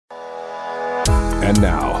And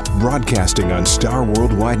now, broadcasting on Star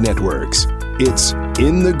Worldwide Networks, it's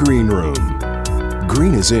In the Green Room.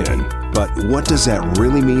 Green is in, but what does that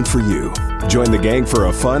really mean for you? Join the gang for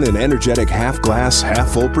a fun and energetic half-glass,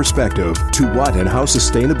 half-full perspective to what and how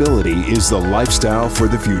sustainability is the lifestyle for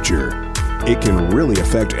the future. It can really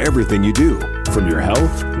affect everything you do, from your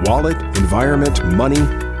health, wallet, environment, money,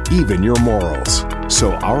 even your morals.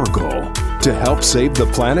 So our goal, to help save the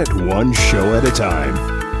planet one show at a time.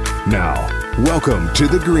 Now, welcome to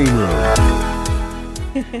the Green Room.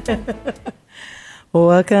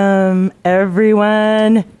 Welcome,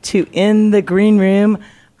 everyone, to In the Green Room.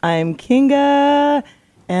 I'm Kinga,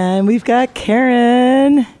 and we've got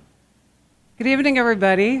Karen. Good evening,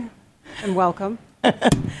 everybody, and welcome.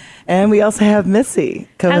 And we also have Missy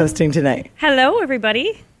co-hosting tonight. Hello,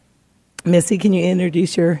 everybody. Missy, can you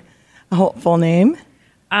introduce your full name?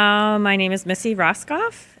 My name is Missy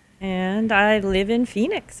Roscoff, and I live in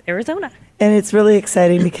Phoenix, Arizona. And it's really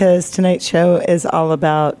exciting because tonight's show is all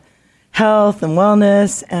about health and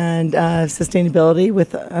wellness and sustainability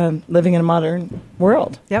with living in a modern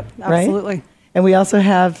world. Yep, right? absolutely. And we also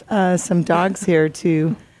have some dogs here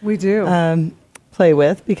to We do. Play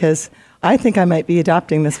with, because I think I might be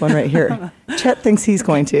adopting this one right here. Chet thinks he's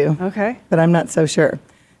going to. Okay. But I'm not so sure.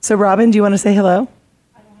 So, Robin, do you want to say hello?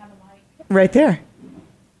 I don't have a mic. Right there.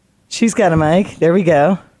 She's got a mic. There we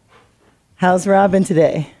go. How's Robin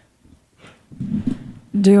today?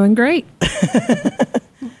 Doing great.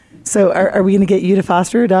 So are we going to get you to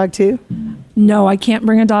foster a dog too? No, I can't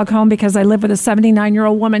bring a dog home because I live with a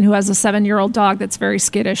 79-year-old woman who has a 7-year-old dog that's very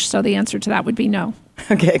skittish. So the answer to that would be no.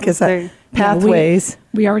 Okay, because There- Pathways,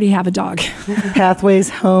 We already have a dog. Pathways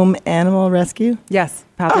Home Animal Rescue. Yes,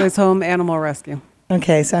 Pathways Home Animal Rescue.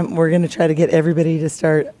 Okay, so we're going to try to get everybody to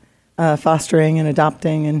start fostering and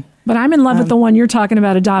adopting. And But I'm in love with the one you're talking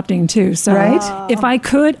about adopting too. So Right? if I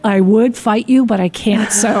could, I would fight you, but I can't.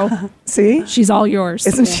 So see, she's all yours.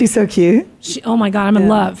 isn't she so cute? Oh my God, I'm in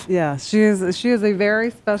love. Yeah, she is a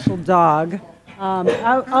very special dog.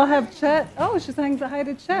 I'll have Chet. Oh, she's saying hi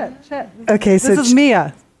to Chet. Chet. Okay, This so is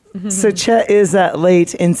Mia. So Chet is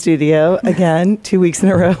late in studio again, 2 weeks in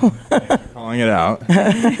a row. Calling it out.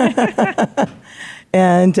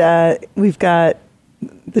 And we've got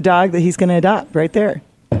the dog that he's going to adopt right there.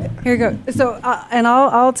 Here you go. So, and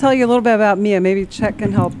I'll tell you a little bit about Mia. Maybe Chet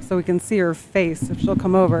can help so we can see her face if she'll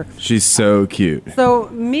come over. She's so cute. So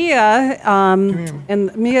Mia,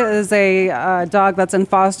 and Mia is a dog that's in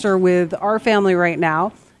foster with our family right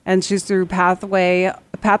now, and she's through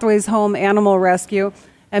Pathways Home Animal Rescue.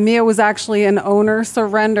 And Mia was actually an owner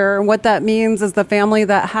surrender, and what that means is the family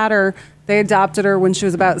that had her, they adopted her when she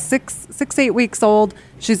was about 8 weeks old.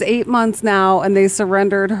 She's 8 months now, and they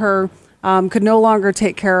surrendered her. Could no longer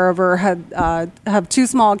take care of her. Have 2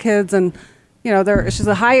 small kids, and she's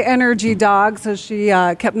a high energy dog, so she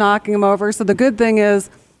kept knocking them over. So the good thing is,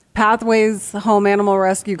 Pathways Home Animal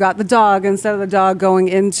Rescue got the dog instead of the dog going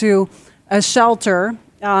into a shelter.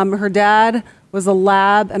 Her dad was a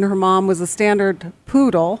lab, and her mom was a standard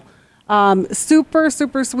poodle. Super,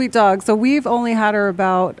 super sweet dog. So we've only had her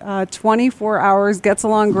about 24 hours. Gets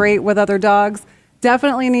along great with other dogs.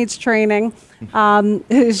 Definitely needs training.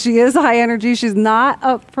 She is high energy. She's not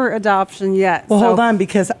up for adoption yet. Well, hold on,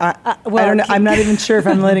 because I don't know. I'm not even sure if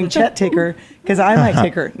I'm letting Chet take her, because I might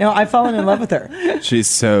take her. No, I've fallen in love with her. She's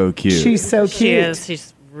so cute. She's so cute. She is.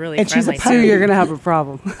 She's really And she's a friendly. puppy. Sue, you're going to have a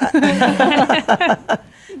problem.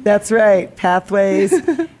 That's right. Pathways.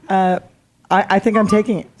 I think I'm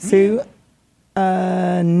taking it. Sue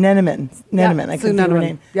Neneman. Neneman. I Sue couldn't think of her Neneman.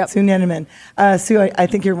 name. Yep. Sue Neneman. Sue, I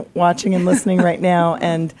think you're watching and listening right now,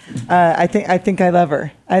 and I think I love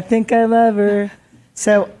her. I think I love her.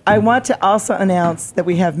 So I want to also announce that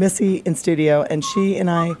we have Missy in studio, and she and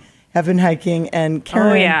I have been hiking, and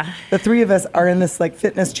Karen, yeah. the three of us are in this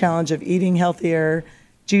fitness challenge of eating healthier,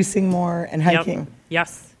 juicing more, and Yep. hiking.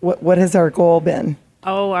 Yes. What has our goal been?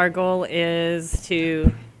 Oh, our goal is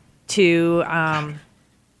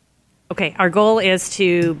our goal is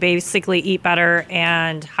to basically eat better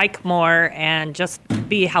and hike more and just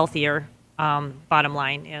be healthier. Bottom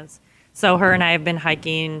line is. So her and I have been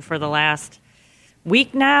hiking for the last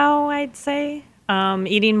week now, I'd say.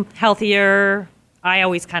 Eating healthier. I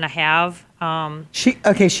always kind of have. I want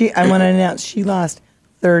to announce she lost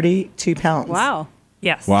 32 pounds. Wow.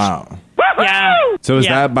 Yes. Wow. Yeah. So is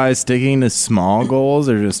Yeah. that by sticking to small goals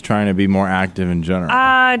or just trying to be more active in general?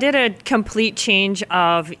 I did a complete change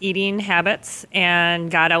of eating habits and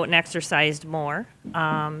got out and exercised more.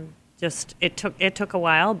 It took a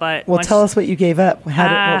while, but Well, tell us what you gave up.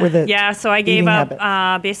 What were the so I gave eating up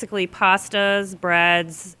habits? basically pastas,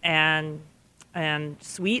 breads, and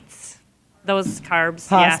sweets. those carbs.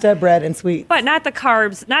 Pasta, yeah. bread, and sweet. But not the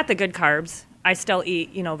carbs, not the good carbs. I still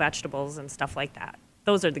eat, vegetables and stuff like that.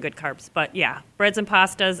 Those are the good carbs. But yeah, breads and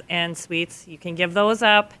pastas and sweets, you can give those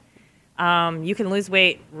up. You can lose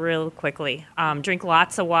weight real quickly. Drink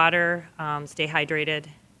lots of water, stay hydrated.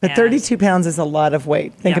 But 32 pounds is a lot of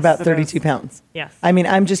weight. Think Yes, about it 32 pounds. Yes. I mean,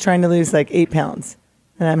 I'm just trying to lose like 8 pounds,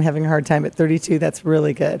 and I'm having a hard time at 32. That's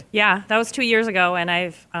really good. Yeah, that was 2 years ago, and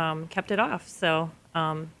I've kept it off. So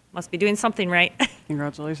must be doing something right.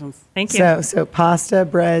 Congratulations. Thank you. So pasta,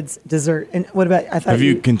 breads, dessert, and what about? I thought Have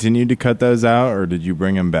you continued to cut those out, or did you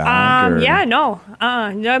bring them back? Yeah, no.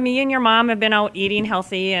 Me and your mom have been out eating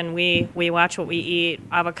healthy, and we watch what we eat: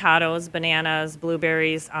 avocados, bananas,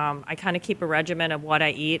 blueberries. I kind of keep a regimen of what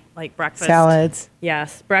I eat, like breakfast. salads.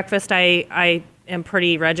 Yes, breakfast. I am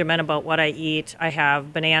pretty regimented about what I eat. I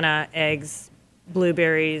have banana, eggs,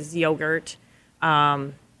 blueberries, yogurt.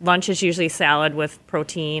 Lunch is usually salad with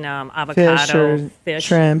protein, avocado, fish,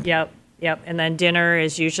 shrimp. Yep. And then dinner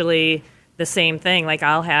is usually the same thing. Like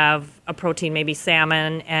I'll have a protein, maybe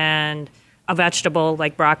salmon, and a vegetable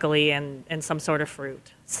like broccoli and some sort of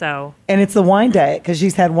fruit. So. And it's the wine diet because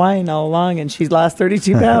she's had wine all along and she's lost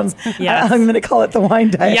 32 pounds. Yes. I'm going to call it the wine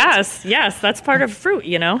diet. Yes, that's part of fruit,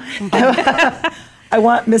 I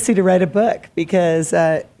want Missy to write a book because,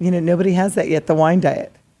 nobody has that yet, the wine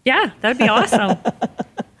diet. Yeah, that'd be awesome.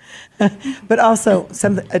 But also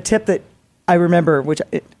a tip that I remember, which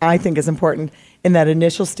I think is important, in that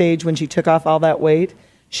initial stage when she took off all that weight,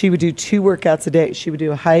 she would do 2 workouts a day. She would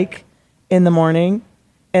do a hike in the morning,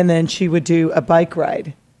 and then she would do a bike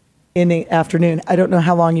ride in the afternoon. I don't know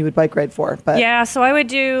how long you would bike ride for, but yeah, so I would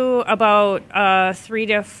do about a 3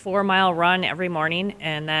 to 4 mile run every morning,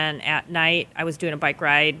 and then at night I was doing a bike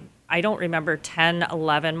ride. I don't remember 10,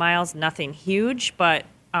 11 miles, nothing huge, but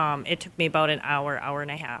it took me about an hour and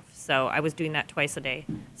a half. So I was doing that twice a day.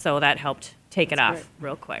 So that helped take it off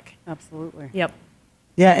real quick. Absolutely. Yep.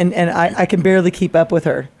 yeah, and I can barely keep up with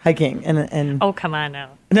her hiking. And Oh, come on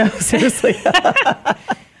now. no, seriously.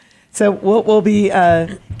 So we'll be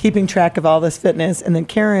keeping track of all this fitness, and then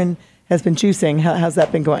Karen has been juicing. How's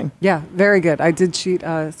that been going? Yeah, very good. I did cheat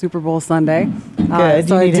Super Bowl Sunday. Good.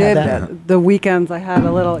 So You I need to have did that. the weekends. I had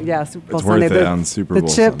a little, Super Bowl It's Sunday. worth it on Super Bowl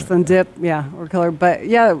The chips Sunday. and dip, or killer. But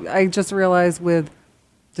yeah, I just realized with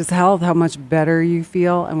just health how much better you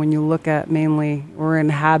feel. And when you look at mainly, we're in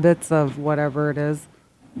habits of whatever it is,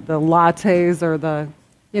 the lattes or the,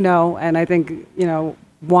 and I think,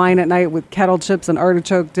 wine at night with kettle chips and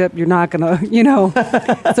artichoke dip, you're not going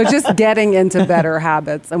to, so just getting into better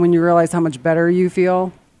habits. And when you realize how much better you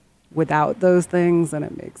feel without those things, and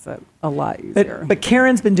it makes it a lot easier. But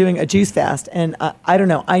Karen's been doing a juice fast, and I don't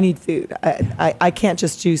know. I need food. I can't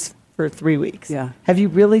just juice for 3 weeks. Yeah. Have you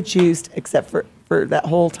really juiced except for that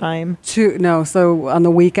whole time? No, so on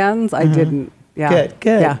the weekends, I didn't. Yeah.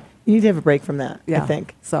 Good. Yeah. You need to have a break from that, Yeah. I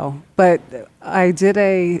think. So, but I did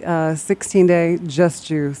a 16-day just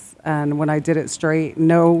juice, and when I did it straight,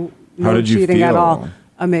 no How did you cheating at feel? all.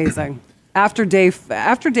 Amazing. After day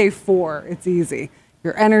 4, it's easy.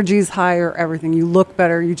 Your energy's higher, everything. You look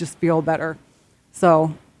better. You just feel better.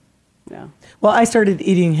 So, yeah. Well, I started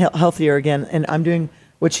eating healthier again, and I'm doing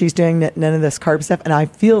what she's doing, none of this carb stuff, and I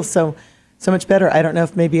feel so much better. I don't know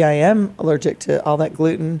if maybe I am allergic to all that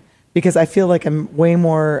gluten, because I feel like I'm way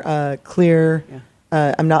more clear.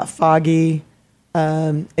 Yeah. I'm not foggy.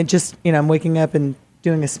 And just, I'm waking up and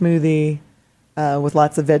doing a smoothie with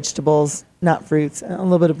lots of vegetables, not fruits, and a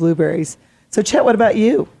little bit of blueberries. So, Chet, what about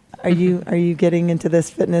you? Are you getting into this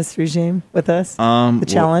fitness regime with us? The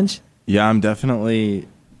challenge? Yeah, I'm definitely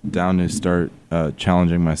down to start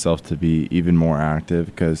challenging myself to be even more active,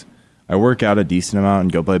 because I work out a decent amount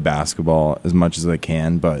and go play basketball as much as I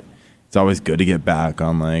can, but it's always good to get back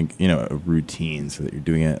on a routine so that you're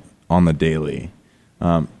doing it on the daily.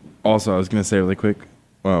 Also, I was going to say really quick,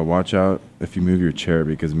 watch out if you move your chair,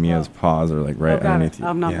 because Mia's paws are right underneath you.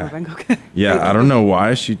 I'm not yeah. moving. Okay. Yeah, I don't know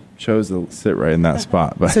why she chose to sit right in that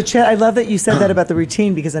spot. But So, Chet, I love that you said that about the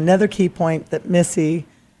routine, because another key point that Missy,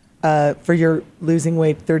 for your losing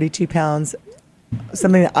weight, 32 pounds,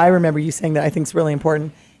 something that I remember you saying that I think is really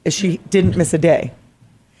important, is she didn't miss a day.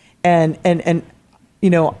 And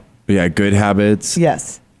yeah, good habits.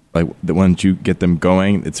 yes. Once you get them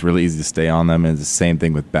going, it's really easy to stay on them. And it's the same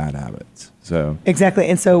thing with bad habits. So Exactly.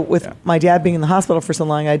 And so with my dad being in the hospital for so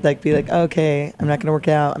long, I'd be like, okay, I'm not going to work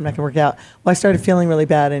out. Well, I started feeling really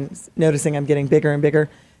bad and noticing I'm getting bigger and bigger.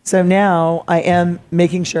 So now I am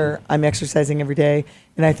making sure I'm exercising every day.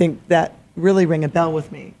 And I think that really rang a bell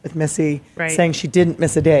with me, with Missy saying she didn't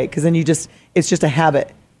miss a day. Because then it's just a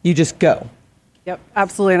habit. You just go. Yep,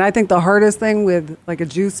 absolutely. And I think the hardest thing with a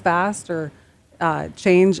juice fast or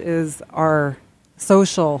change is our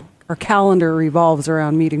calendar revolves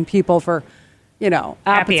around meeting people for, Happy hour.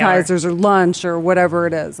 appetizers or lunch or whatever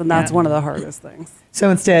it is. And that's one of the hardest things. So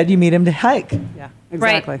instead, you meet him to hike. Yeah,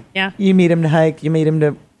 exactly. Right. Yeah. You meet him to hike. You meet him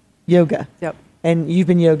to yoga. Yep. And you've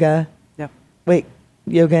been yoga. Yep. Wait,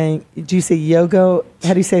 yoga. Do you say yoga?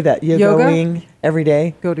 How do you say that? Yoga? Yoga-ing every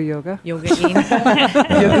day. Go to yoga. Yoga-ing.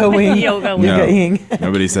 Yoga-wing. Yoga No, Yoga-ing.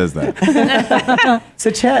 nobody says that. So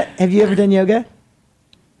Chet, have you ever done yoga?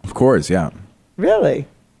 Of course, yeah. Really?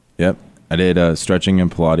 Yep. I did stretching and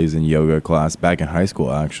Pilates and yoga class back in high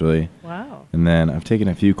school, actually. Wow. And then I've taken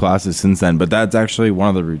a few classes since then, but that's actually one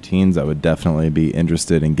of the routines I would definitely be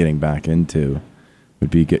interested in getting back into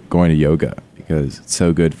would be going to yoga because it's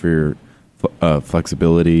so good for your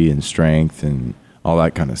flexibility and strength and all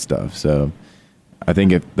that kind of stuff. So I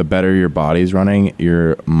think if the better your body's running,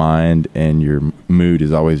 your mind and your mood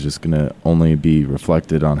is always just going to only be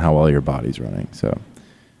reflected on how well your body's running. So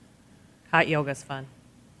Hot yoga's fun.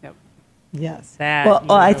 Yep. Yes. That Well,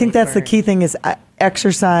 you I really think that's the burn. key thing is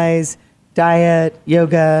exercise, diet,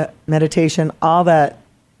 yoga, meditation, all that.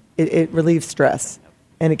 It relieves stress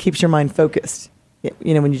and it keeps your mind focused.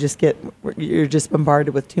 When you're just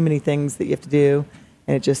bombarded with too many things that you have to do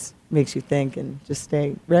and it just makes you think and just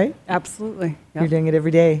stay, right? Absolutely. You're Yep. doing it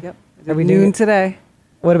every day. Yep. Are we doing Noon it? today.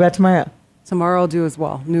 What about tomorrow? Tomorrow I'll do as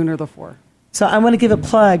well. Noon or the 4. So I want to give a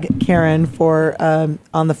plug, Karen, for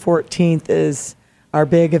on the 14th is our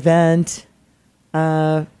big event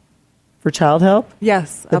for Child Help.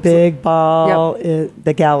 Yes. The absolutely. big ball,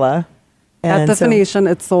 the gala. At the so Phoenician,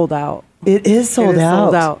 it's sold out. It is sold It is out.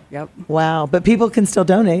 sold out. Yep. Wow. But people can still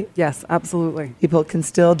donate. Yes, absolutely. People can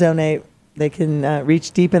still donate. They can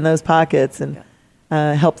reach deep in those pockets and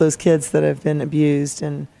help those kids that have been abused.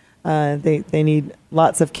 And they need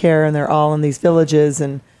lots of care, and they're all in these villages.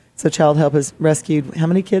 And so Child Help has rescued how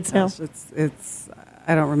many kids now? Gosh, it's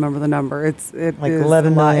I don't remember the number. It Like is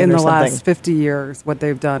 11 a lot. million in or the something. last 50 years. What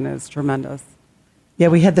they've done is tremendous. Yeah,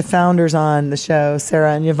 we had the founders on the show,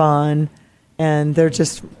 Sarah and Yvonne, and they're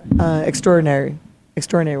just extraordinary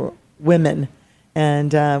women.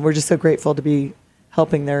 And we're just so grateful to be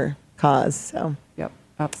helping their cause. Yep,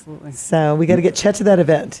 absolutely. So we got to get Chet to that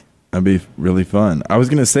event. that'd be really fun. I was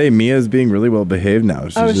going to say Mia's being really well behaved now.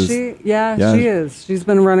 She's yeah. she is. She's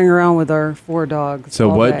been running around with our 4 dogs. So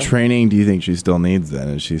all what day. training do you think she still needs then?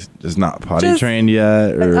 Is she just not potty Just- trained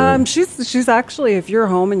yet? Or? She's actually, if you're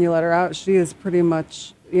home and you let her out, she is pretty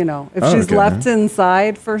much, if Oh, she's okay. left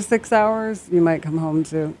inside for 6 hours, you might come home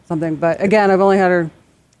to something. But again, I've only had her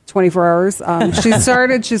 24 hours.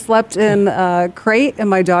 She slept in a crate in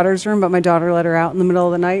my daughter's room, but my daughter let her out in the middle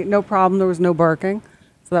of the night. No problem. There was no barking.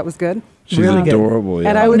 So that was good. She's really good. adorable. Yeah.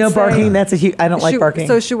 And I would No say- barking. That's a huge. I don't like barking.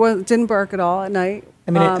 So she didn't bark at all at night.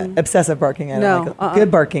 I mean, obsessive barking. I don't no, like. Good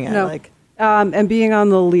barking. I no. like. And being on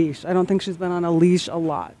the leash. I don't think she's been on a leash a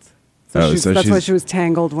lot. Oh, that's so why she's she was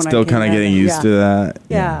tangled when I still came kind of in. getting used Yeah. to that.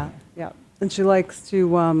 Yeah, yeah. And she likes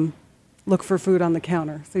to look for food on the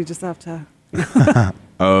counter. So you just have to.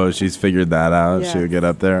 Oh, she's figured that out. Yes. She would get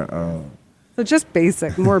up there. Oh. So just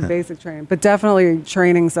more basic training. But definitely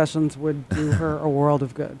training sessions would do her a world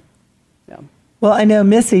of good. Yeah. Well, I know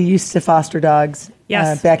Missy used to foster dogs.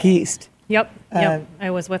 Yes. Back east. Yep. I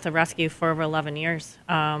was with a rescue for over 11 years.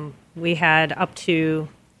 We had up to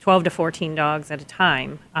 12 to 14 dogs at a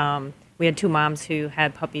time. We had 2 moms who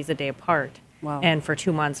had puppies a day apart. Wow. And for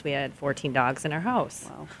 2 months, we had 14 dogs in our house.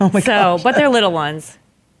 Wow. Oh my gosh. But they're little ones,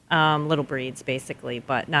 little breeds basically,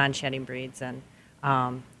 but non-shedding breeds. And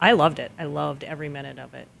I loved it. I loved every minute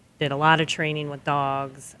of it. Did a lot of training with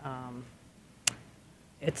dogs.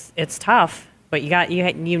 It's tough, but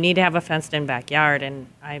you need to have a fenced-in backyard, and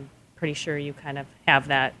I'm pretty sure you kind of have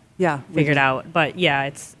that Yeah. we figured do. out. But yeah,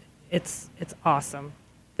 it's awesome.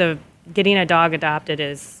 The getting a dog adopted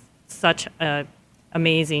is such a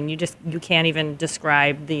amazing. You can't even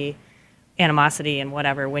describe the animosity and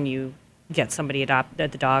whatever when you get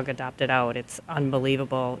the dog adopted out. It's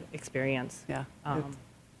unbelievable experience. Yeah.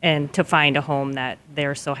 And to find a home that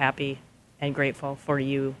they're so happy and grateful for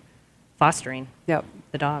you fostering Yep.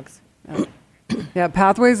 the dogs. Yeah.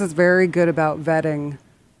 Pathways is very good about vetting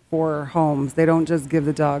for homes. They don't just give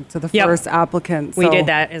the dog to the Yep. first applicant. We So- did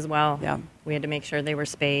that as well. Yeah. We had to make sure they were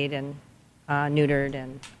spayed and neutered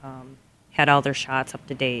and had all their shots up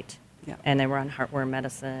to date. Yeah. And they were on heartworm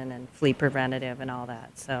medicine and flea preventative and all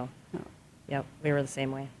that. So, yep, we were the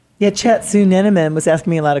same way. Yeah, Chet Sue Neneman was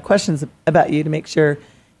asking me a lot of questions about you to make sure,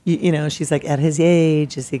 she's like, at his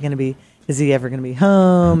age, is he ever going to be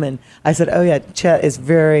home? And I said, oh yeah, Chet is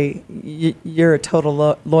you're a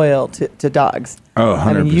total loyal to dogs. Oh,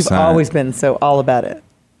 I mean, you've 100%. always been so all about it.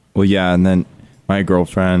 Well, yeah, and then my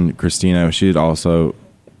girlfriend Christina, she'd also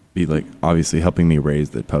be like obviously helping me raise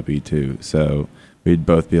the puppy too. So we'd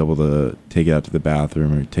both be able to take it out to the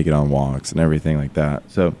bathroom or take it on walks and everything like that.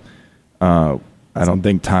 So I don't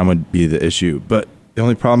think time would be the issue. But the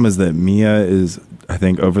only problem is that Mia is, I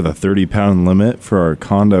think, over the 30-pound limit for our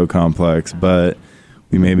condo complex. But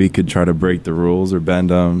we maybe could try to break the rules or bend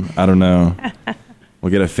them. I don't know.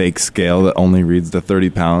 We'll get a fake scale that only reads the 30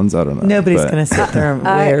 pounds. I don't know. Nobody's going to sit there and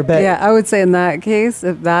wear. But yeah, I would say in that case,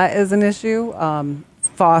 if that is an issue,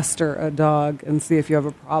 foster a dog and see if you have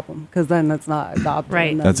a problem, because then that's not adopted.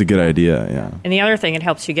 Right. That's a good idea, yeah. And the other thing, it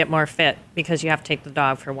helps you get more fit because you have to take the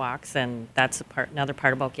dog for walks, and that's another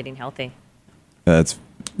part about getting healthy. That's a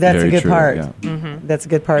very good true, part. yeah. Mm-hmm. That's a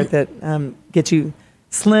good part that gets you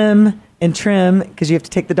slim and trim, because you have to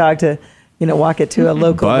take the dog to, walk it to a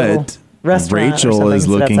local little But restaurant. or Rachel something is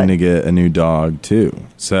and sit looking outside. to get a new dog too.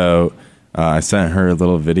 So I sent her a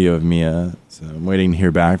little video of Mia. So I'm waiting to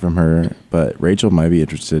hear back from her. But Rachel might be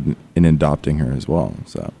interested in adopting her as well.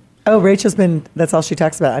 So. Oh, Rachel's been. That's all she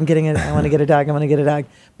talks about. I want to get a dog. I want to get a dog.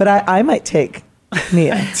 But I might take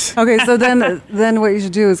Mia. Okay, so then what you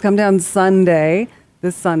should do is come down this Sunday.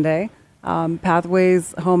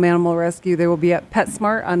 Pathways Home Animal Rescue. They will be at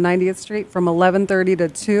PetSmart on 90th Street from 11:30 to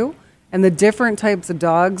 2. And the different types of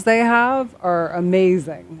dogs they have are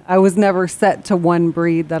amazing. I was never set to one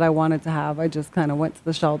breed that I wanted to have. I just kind of went to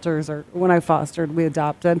the shelters, or when I fostered, we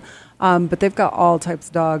adopted. But they've got all types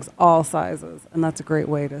of dogs, all sizes, and that's a great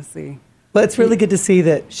way to see. Well, it's really good to see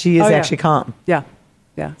that she is actually calm. Yeah,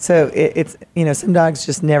 yeah. So it's some dogs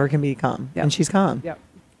just never can be calm, Yep. and she's calm. Yep.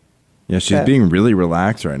 Yeah, she's being really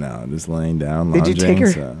relaxed right now, just laying down, Did lounging. you take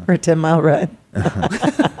her So. for a 10-mile run?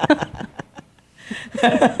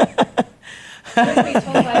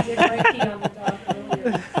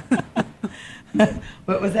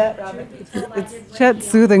 What was that, Robin? It's Chet's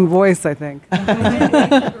soothing voice, I think.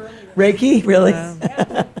 Reiki? Really?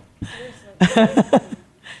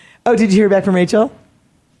 Oh, did you hear back from Rachel?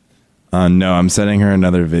 No, I'm sending her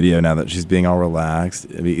another video now that she's being all relaxed.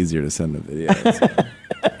 It'd be easier to send the videos.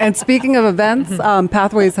 And speaking of events,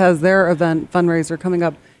 Pathways has their event fundraiser coming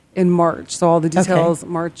up in March. So all the details,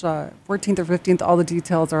 March 14th or 15th, all the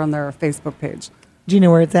details are on their Facebook page. Do you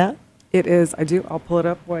know where it's at? It is. I do. I'll pull it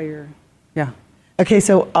up while you're. Yeah. Okay,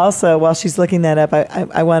 so also while she's looking that up,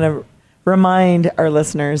 I want to remind our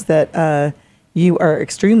listeners that you are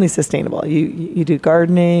extremely sustainable. You do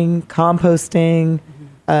gardening, composting,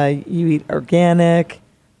 you eat organic,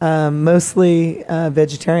 mostly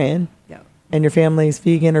vegetarian, and your family's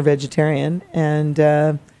vegan or vegetarian,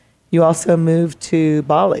 and you also moved to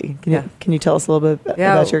Bali. Can you tell us a little bit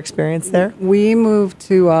about your experience there? We moved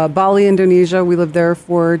to Bali, Indonesia. We lived there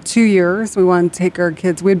for 2 years. We wanted to take our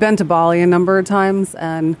kids. We'd been to Bali a number of times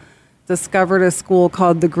and discovered a school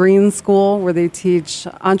called the Green School, where they teach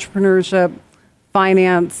entrepreneurship,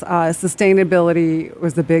 finance, sustainability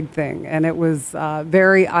was a big thing. And it was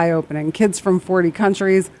very eye-opening. Kids from 40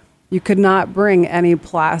 countries. You could not bring any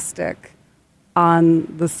plastic on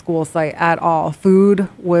the school site at all. Food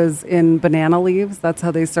was in banana leaves. That's how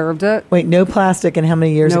they served it. Wait, no plastic, and how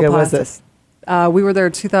many years ago was this? We were there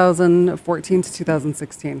 2014 to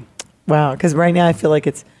 2016. Wow, because right now I feel like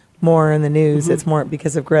it's more in the news. It's more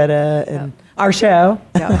because of Greta and our show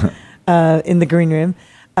in the green room.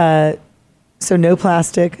 So no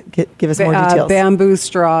plastic. Give us more details. Bamboo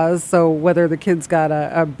straws. So whether the kids got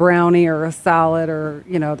a brownie or a salad or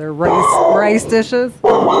their rice dishes.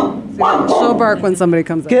 She'll bark when somebody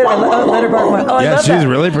comes in. Good. Let her bark one. Oh, I Yeah, love she's that.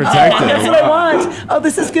 really protective. That's what I want. Oh,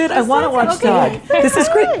 this is good. I want to watch dog. This is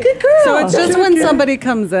great. Good girl. So it's just That's when good. somebody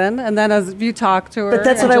comes in, and then as you talk to her. But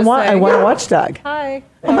that's and what I just want. say, I want to watch dog. Hi.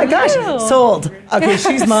 Oh my gosh, sold. Okay,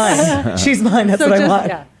 she's mine. She's mine. That's So what I just, want.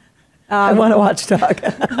 yeah. I want to watch dog.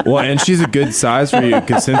 Well, and she's a good size for you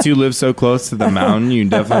because since you live so close to the mountain, you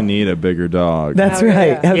definitely need a bigger dog. That's Oh, yeah,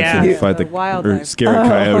 right. yeah. How Yeah. cute. Fight the Wildlife. or scare a Oh,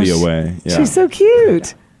 coyote she- away. Yeah. She's so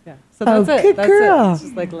cute. Yeah. So that's Oh, it. good That's girl. it. It's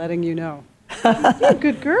just like letting you know.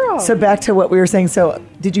 Good girl. So back to what we were saying. So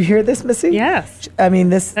did you hear this, Missy? Yes. I mean,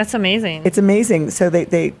 this. That's amazing. It's amazing. So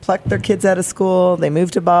they plucked their kids out of school. They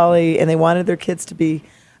moved to Bali, and they wanted their kids to be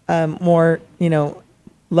more,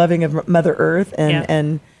 loving of Mother Earth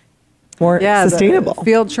and more sustainable. The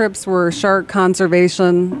field trips were shark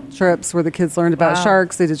conservation trips where the kids learned about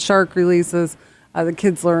sharks. They did shark releases. The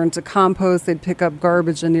kids learned to compost. They'd pick up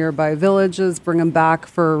garbage in nearby villages, bring them back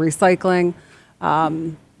for recycling.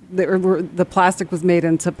 The plastic was made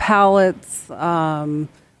into pallets. The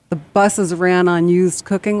buses ran on used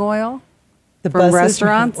cooking oil. The from buses?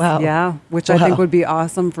 restaurants. Wow. Yeah, which I Wow. think would be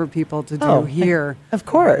awesome for people to do Oh, here. Of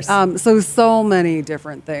course. So many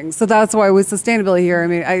different things. So that's why with sustainability here, I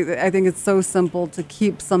mean, I think it's so simple to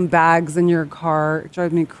keep some bags in your car. It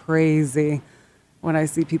drives me crazy when I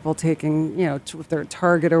see people taking, if they're at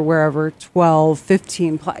Target or wherever, 12,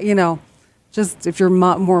 15, just if you're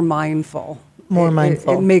more mindful.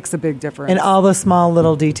 It makes a big difference. And all the small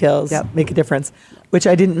little details Yep. make a difference, which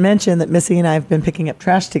I didn't mention that Missy and I have been picking up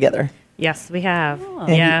trash together. Yes, we have.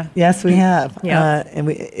 And Yeah. Yes, we have. Yeah. And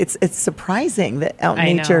it's surprising that out in I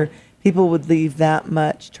know. nature people would leave that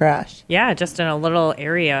much trash. Yeah, just in a little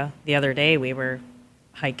area the other day, we were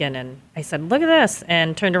hiking, and I said, "Look at this,"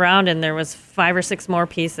 and turned around, and there was 5 or 6 more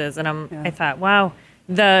pieces, and I thought, "Wow,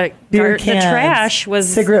 the Beer cans, trash was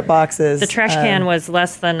cigarette boxes. The trash can was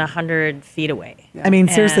less than 100 feet away. I mean,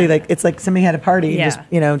 seriously, And- it's like somebody had a party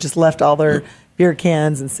and just left all their beer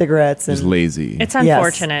cans and cigarettes and Just lazy. It's Yes.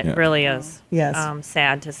 unfortunate, Yeah. it really is. Yes.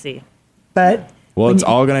 Sad to see. But Well, when it's you-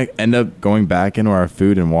 all going to end up going back into our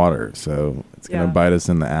food and water, so it's going to Yeah. bite us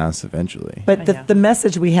in the ass eventually. But Yeah. the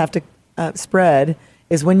message we have to spread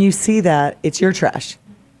is when you see that, it's your trash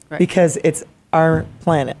Right. because it's our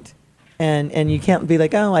planet. And you can't be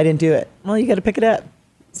like, oh, I didn't do it. Well, you got to pick it up.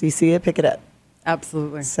 So you see it, pick it up.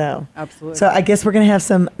 Absolutely. So, Absolutely. So I guess we're going to have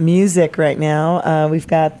some music right now. We've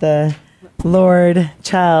got the Lord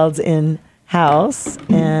Childs in house,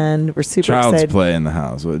 and we're super Child's excited. Play in the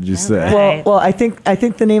house. What did you say? right. Well, I think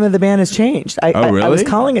the name of the band has changed. I was really?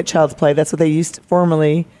 calling it Child's Play. That's what they used to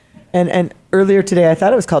formerly, and earlier today I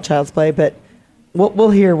thought it was called Child's Play. But we'll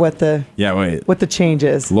hear what the Wait. change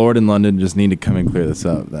is. Lord and London just need to come and clear this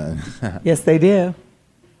up then. Yes, they do.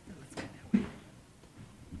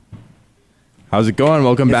 How's it going?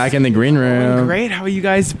 Welcome back in the green room. Great. How are you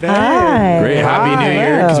guys been? Hi. Great. Happy New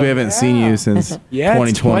Year, because we Hello. haven't seen you since Yeah,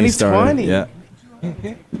 it's 2020 started. 2020.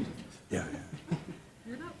 Yeah.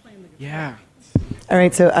 Yeah. All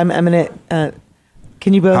right, so I'm gonna.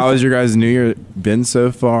 Can you both? How has your guys' New Year been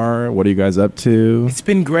so far? What are you guys up to? It's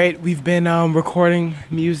been great. We've been recording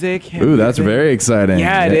music. and Ooh, we've that's been- very exciting.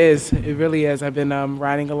 Yeah, it is. It really is. I've been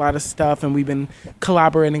writing a lot of stuff, and we've been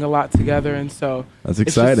collaborating a lot together, and so That's it's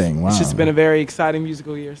exciting. It's Wow. just been a very exciting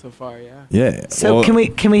musical year so far. Yeah. Yeah. So Well,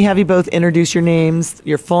 can we have you both introduce your names,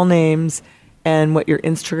 your full names, and what your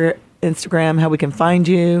Instagram, how we can find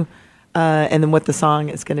you, and then what the song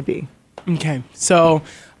is going to be. Okay, so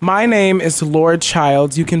my name is Lord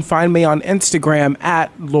Childs. You can find me on Instagram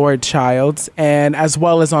at Lord Childs, and as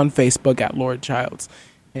well as on Facebook at Lord Childs.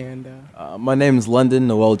 And My name is London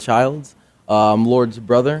Noel Childs. I'm Lord's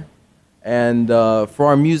brother. And for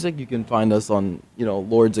our music, you can find us on,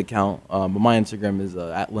 Lord's account. But my Instagram is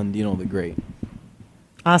at Londino the Great.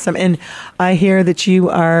 Awesome. And I hear that you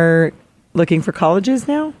are looking for colleges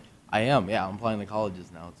now, I am, yeah. I'm applying to colleges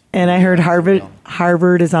now. and I heard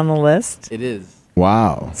Harvard is on the list. It is.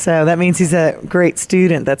 wow. So that means he's a great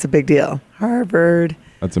student. That's a big deal. Harvard.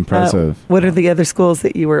 That's impressive. What are the other schools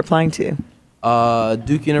that you were applying to?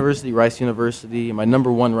 Duke University, Rice University. My number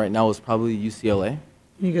one right now is probably UCLA.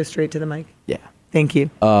 Can you go straight to the mic? Yeah. Thank you.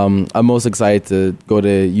 I'm most excited to go to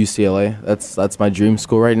UCLA. That's my dream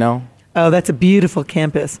school right now. Oh, that's a beautiful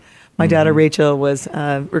campus. My daughter Rachel was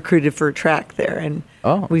recruited for track there, and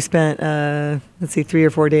Oh. we spent 3 or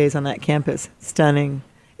 4 days on that campus. Stunning,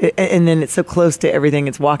 and then it's so close to everything.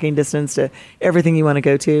 It's walking distance to everything you want to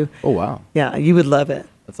go to. Oh, wow. Yeah, you would love it.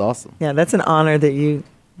 That's awesome. Yeah, that's an honor that you.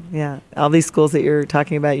 Yeah, all these schools that you're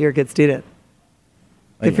talking about, you're a good student.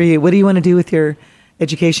 Good Thank for you. What do you want to do with your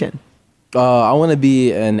education? I want to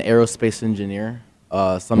be an aerospace engineer.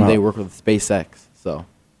 Someday Wow. work with SpaceX. So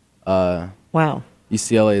Wow.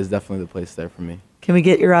 UCLA is definitely the place there for me. Can we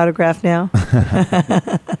get your autograph now?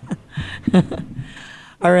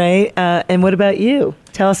 All right. And what about you?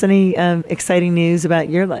 Tell us any exciting news about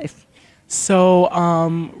your life. So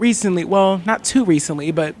recently, well, not too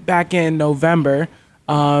recently, but back in November,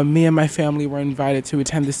 me and my family were invited to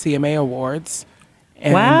attend the CMA Awards.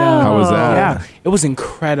 And, Wow. How was that? Yeah, it was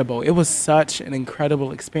incredible. It was such an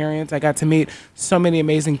incredible experience. I got to meet so many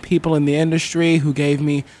amazing people in the industry who gave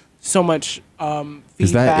me so much feedback.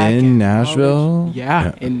 Is that in and Nashville? knowledge.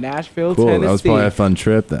 Yeah, in Nashville, Cool. Tennessee. That was probably a fun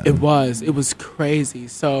trip then. It was crazy.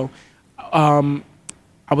 So,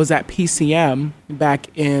 I was at PCM back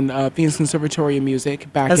in Phoenix Conservatory of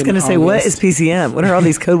Music. Back I was in going to say, what is August. PCM? What are all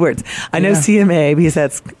these code words? I know Yeah. CMA because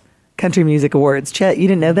that's Country Music Awards. Chet, you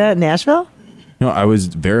didn't know that? Nashville? No, I was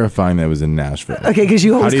verifying that it was in Nashville. Okay, because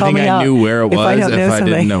you How always do you call think me I out knew where it was I don't know if I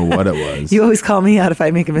something. didn't know what it was? You always call me out if I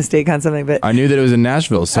make a mistake on something, but I knew that it was in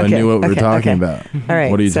Nashville, so Okay, I knew what we were okay, talking okay. about. All right,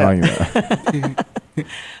 What are you so- talking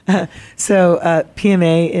about? so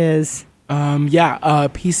PMA is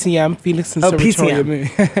PCM, Phoenix Conservatory.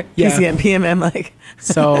 PCM, PMM, like.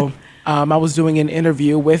 So I was doing an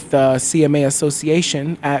interview with the CMA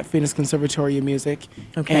Association at Phoenix Conservatory of Music.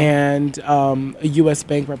 Okay. And a U.S.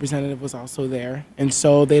 Bank representative was also there. And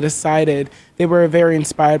so they decided, they were very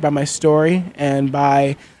inspired by my story and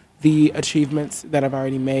by the achievements that I've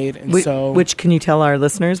already made. And Which can you tell our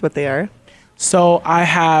listeners what they are? So I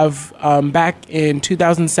have, back in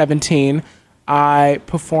 2017, I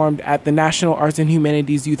performed at the National Arts and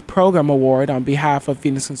Humanities Youth Program Award on behalf of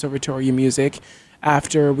Phoenix Conservatory of Music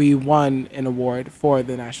after we won an award for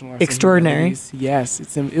the National Arts Extraordinary. and Humanities.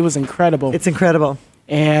 Yes, it was incredible. It's incredible.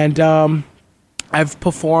 And I've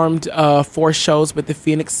performed 4 shows with the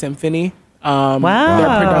Phoenix Symphony. Wow.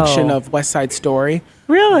 Their production of West Side Story.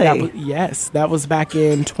 Really? Yes, that was back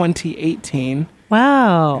in 2018.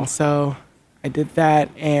 Wow. And so I did that,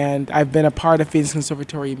 and I've been a part of Phoenix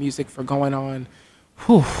Conservatory of Music for going on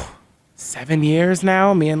 7 years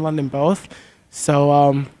now, me and London both.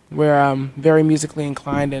 So we're very musically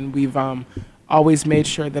inclined, and we've always made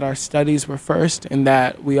sure that our studies were first and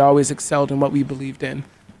that we always excelled in what we believed in.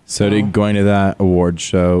 So did going to that award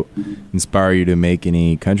show inspire you to make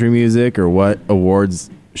any country music, or what awards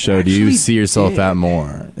show do you see yourself at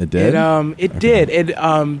more? It did? It did. It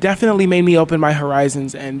definitely made me open my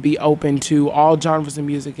horizons and be open to all genres of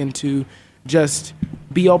music and to just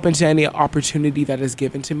be open to any opportunity that is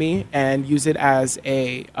given to me and use it as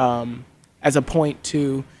a point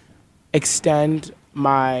to extend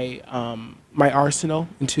my my arsenal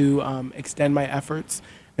and to extend my efforts.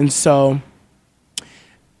 And so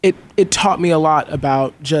it taught me a lot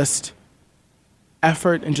about just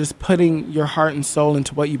effort and just putting your heart and soul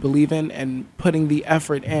into what you believe in and putting the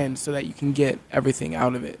effort in so that you can get everything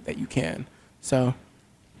out of it that you can. So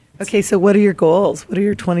okay, so what are your goals? What are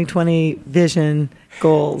your 2020 vision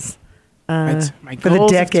goals? My for the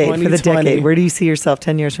goals of decade, 2020. where do you see yourself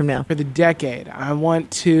 10 years from now? For the decade, I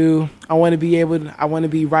want to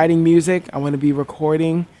be writing music. I want to be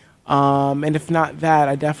recording. And if not that,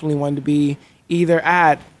 I definitely want to be either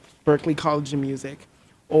at Berklee College of Music,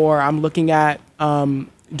 or I'm looking at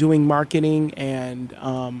doing marketing and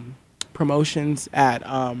promotions at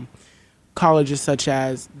colleges such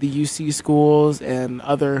as the UC schools and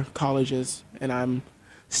other colleges. And I'm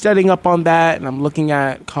studying up on that, and I'm looking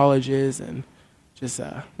at colleges, and just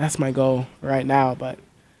that's my goal right now. But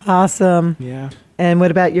awesome. Yeah. And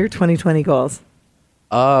what about your 2020 goals?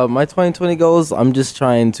 My 2020 goals, I'm just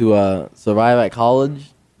trying to survive at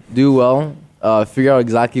college, do well, figure out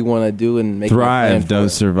exactly what I do, and make thrive. Don't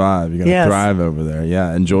survive. You gotta thrive over there.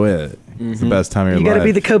 Yeah, enjoy it. It's the best time of your life. You gotta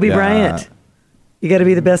be the Kobe Bryant. You gotta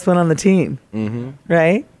be the best one on the team.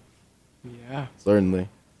 Right? Yeah, certainly.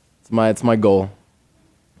 It's my goal.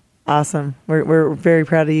 Awesome. We're very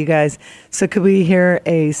proud of you guys. So could we hear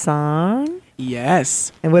a song?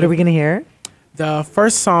 Yes. And what are we gonna hear? The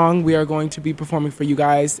first song we are going to be performing for you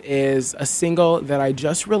guys is a single that I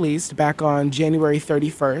just released back on January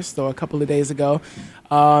 31st, so a couple of days ago.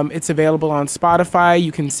 It's available on Spotify.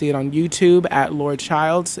 You can see it on YouTube at Lord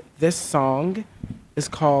Childs. This song is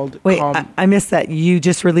called... Wait, I missed that. You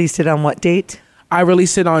just released it on what date? I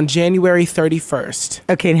released it on January 31st.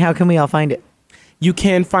 Okay, and how can we all find it? You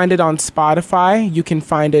can find it on Spotify. You can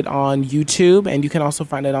find it on YouTube, and you can also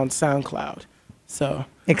find it on SoundCloud. So...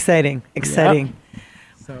 Exciting. Yep.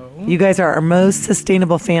 So you guys are our most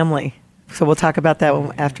sustainable family. So we'll talk about that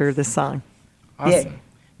after this song. Awesome. Yay.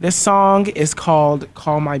 This song is called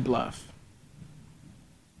Call My Bluff.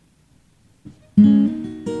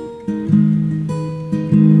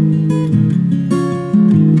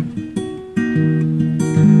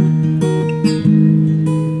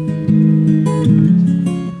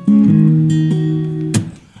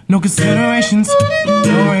 No considerations,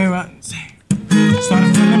 no reruns.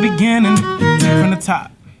 Started from the beginning, take from the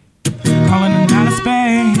top. Calling it not a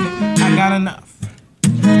spade, I got enough.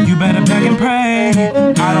 You better beg and pray,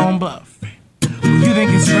 I don't bluff. You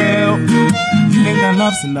think it's real, you think that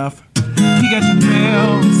love's enough. You got your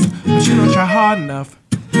bills, but you don't try hard enough.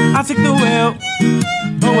 I'll take the wheel,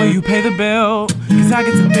 but will you pay the bill? Cause I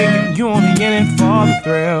get to thinking you only in it for the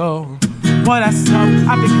thrill. Boy, that's tough,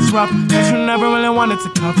 I think it's rough that you never really wanted to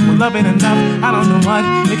cuff. Well, love it enough, I don't know what.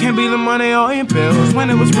 It can't be the money or your bills. When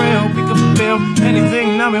it was real, we could fulfill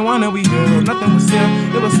anything now we wanted, we healed. Nothing was still,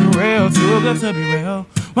 it was surreal, too good to be real.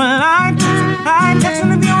 Well, I ain't texting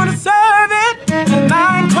if you don't deserve it. And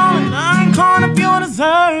I ain't calling if you don't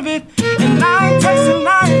deserve it. And I ain't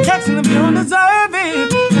texting if you don't deserve it.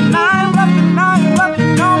 And I ain't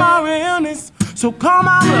bluffing on my realness. So call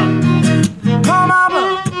my bluff, call my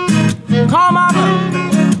bluff. Call my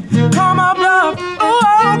bluff, call my bluff,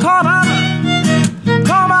 oh, call my bluff,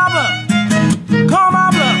 call my bluff,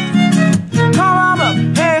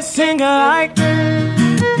 like,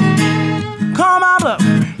 call my bluff.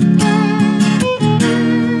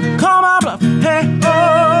 Call my bluff. Hey,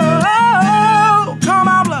 oh, call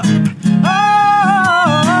my bluff.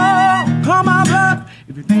 Oh, call my bluff.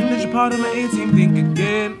 If you think that you're part of the A-team, think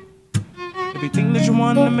again. If you think that you're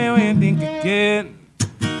one in a million, think again.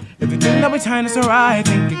 If you think that we're trying to survive,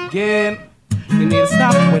 think again. You need to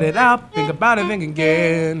stop and wait it out. Think about it, think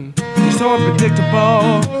again. You're so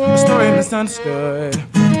unpredictable, a story misunderstood.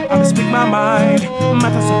 I can speak my mind, my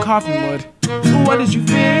thoughts are coffin wood. What did you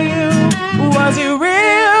feel? Was it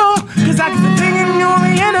real? Cause I keep thinking you're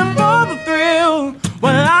only in it for the thrill.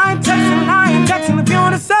 Well, I ain't texting if you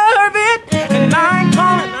don't deserve it. And I ain't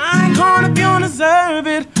calling if you don't deserve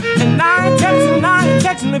it. And I ain't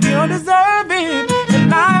texting if you don't deserve it.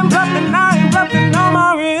 And I ain't bluffing on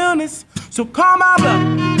my realness. So call my bluff,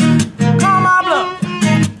 call my bluff,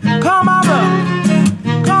 call my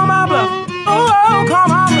bluff, call my bluff, oh, call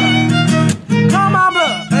my bluff, call my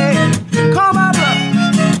bluff, hey, call my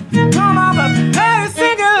bluff, hey,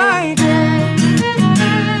 sing it like,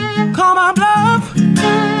 call my bluff, hey,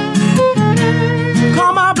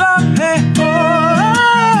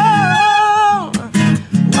 oh,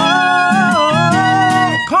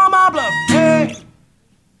 call my bluff, hey.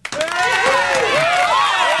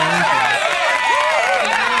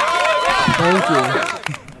 Thank you.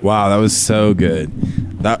 Wow, that was so good.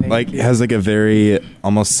 That has like a very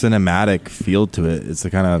almost cinematic feel to it. It's the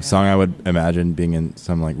kind of song I would imagine being in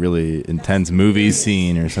some like really intense movie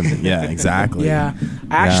scene or something. Yeah, exactly. Yeah,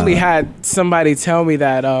 I actually had somebody tell me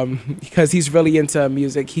that because he's really into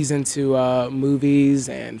music, he's into movies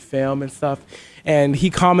and film and stuff, and he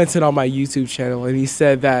commented on my YouTube channel and he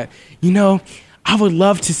said that, you know, I would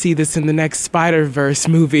love to see this in the next Spider-Verse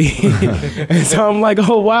movie. And so I'm like,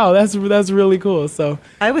 oh, wow, that's really cool. So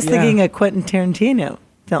I was thinking a Quentin Tarantino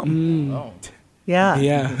film. Oh. Yeah.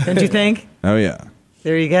 Yeah. Don't you think? Oh, yeah.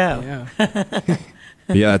 There you go. Yeah.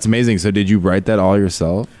 Yeah, that's amazing. So did you write that all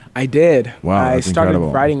yourself? I did. Wow, I that's started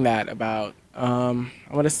incredible. writing that about, I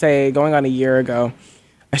want to say, going on a year ago.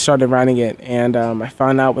 I started writing it, and I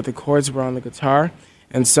found out what the chords were on the guitar.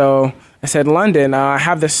 And so I said, London, I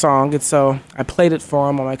have this song. And so I played it for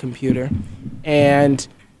him on my computer. And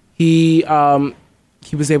he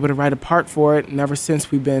was able to write a part for it. And ever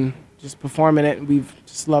since, we've been just performing it. And we've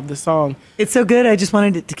just loved the song. It's so good. I just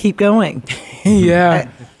wanted it to keep going. Yeah.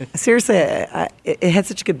 Seriously, it had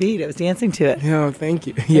such a good beat. I was dancing to it. No, thank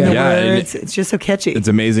you. And Yeah. the Yeah, words, it's just so catchy. It's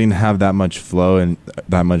amazing to have that much flow and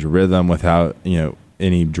that much rhythm without,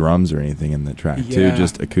 any drums or anything in the track too. Yeah.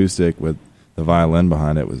 Just acoustic with the violin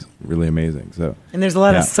behind it was really amazing. So And there's a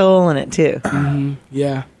lot of soul in it, too.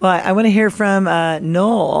 Yeah. Well, I want to hear from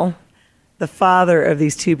Noel, the father of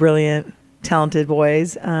these two brilliant, talented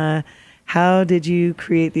boys. How did you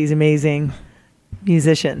create these amazing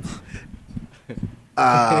musicians? Do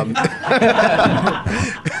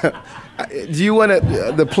you want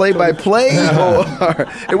the play-by-play? Or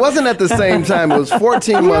it wasn't at the same time. It was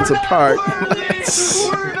 14 months apart.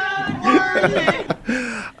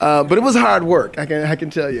 But it was hard work. I can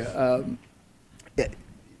tell you.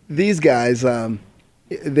 These guys,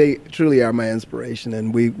 they truly are my inspiration,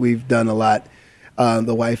 and we've done a lot.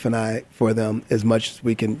 The wife and I, for them, as much as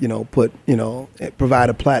we can, provide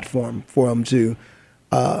a platform for them to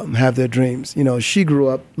have their dreams. She grew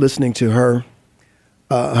up listening to her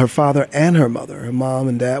father and her mother. Her mom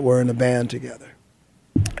and dad were in a band together.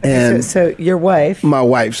 And so your wife, my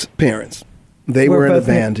wife's parents, they were in a both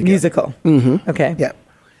band together. musical. Mm-hmm. Okay. Yeah.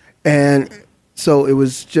 And so it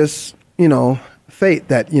was just, fate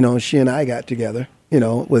that, she and I got together,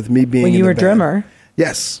 with me being When in you the were a band. drummer.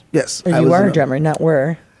 Yes. Or you are a drummer, not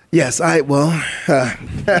were. Yes,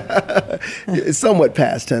 it's somewhat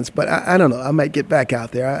past tense, but I don't know. I might get back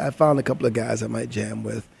out there. I found a couple of guys I might jam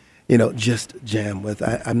with, just jam with.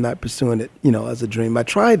 I'm not pursuing it, as a dream. I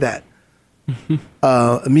tried that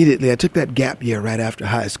immediately. I took that gap year right after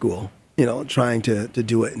high school, trying to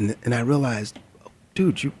do it. And I realized,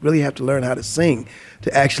 dude, you really have to learn how to sing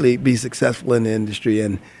to actually be successful in the industry.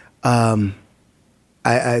 And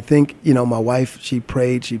I think, my wife, she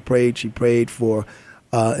prayed for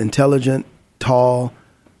intelligent, tall,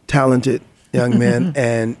 talented young men,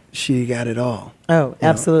 and she got it all. Oh,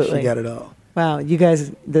 absolutely. She got it all. Wow, you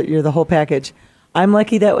guys, you're the whole package. I'm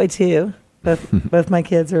lucky that way too. Both my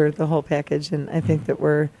kids are the whole package, and I think that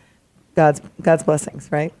we're God's blessings,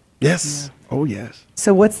 right? Yes. Yeah. Oh, yes.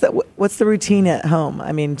 So what's the routine at home?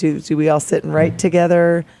 I mean, do we all sit and write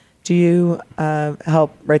together? Do you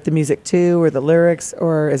help write the music too, or the lyrics,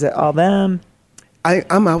 or is it all them?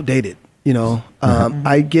 I'm outdated.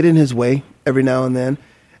 I get in his way every now and then.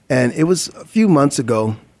 And it was a few months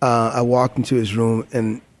ago, I walked into his room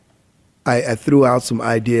and I threw out some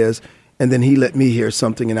ideas, and then he let me hear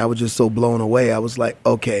something, and I was just so blown away. I was like,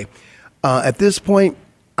 okay. At this point,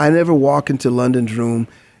 I never walk into London's room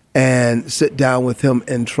and sit down with him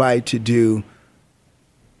and try to do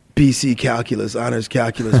BC calculus, honors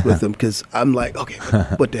calculus with him, because I'm like, okay,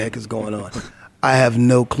 what the heck is going on? I have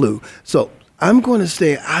no clue. So I'm going to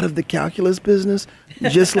stay out of the calculus business,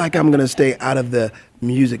 just like I'm going to stay out of the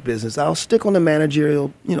music business. I'll stick on the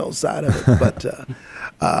managerial, side of it, but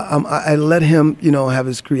I let him, have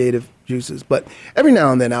his creative juices. But every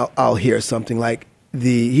now and then I'll hear something like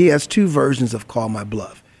he has two versions of Call My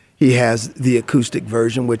Bluff. He has the acoustic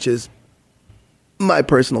version, which is my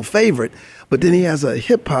personal favorite, but then he has a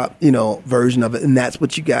hip hop, version of it, and that's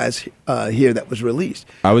what you guys hear that was released.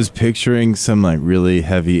 I was picturing some like really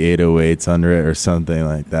heavy 808s under it or something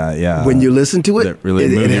like that. Yeah. When you listen to it, that really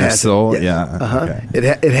move your soul. Yes. Yeah. Okay.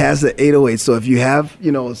 It has the 808. So if you have, a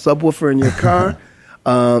subwoofer in your car,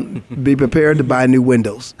 be prepared to buy new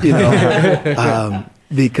windows,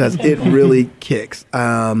 because it really kicks.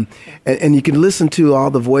 And you can listen to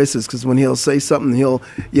all the voices, because when he'll say something, you'll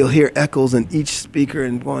hear echoes in each speaker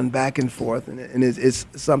and going back and forth, and it's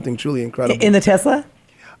something truly incredible. In the Tesla?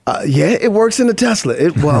 Yeah, it works in the Tesla.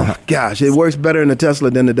 It works better in the Tesla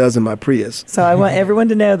than it does in my Prius. So I want everyone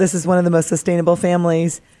to know this is one of the most sustainable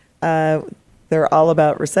families. They're all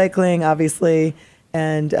about recycling, obviously,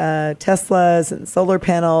 and Teslas and solar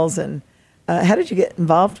panels. And how did you get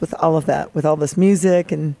involved with all of that, with all this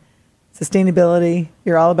music and sustainability?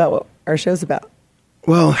 You're all about what our show's about.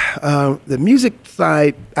 Well, the music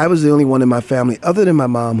side, I was the only one in my family, other than my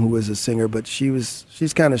mom, who was a singer, but she's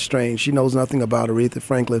kind of strange. She knows nothing about Aretha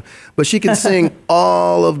Franklin, but she can sing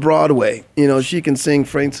all of Broadway. She can sing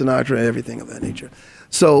Frank Sinatra and everything of that nature.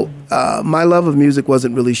 So my love of music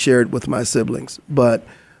wasn't really shared with my siblings. But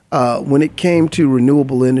when it came to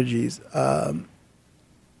renewable energies,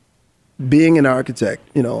 being an architect,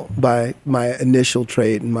 by my initial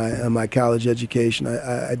trade and my college education,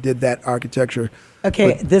 I did that architecture.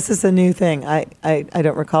 Okay, this is a new thing. I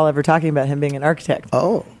don't recall ever talking about him being an architect.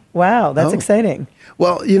 Oh. Wow, that's exciting.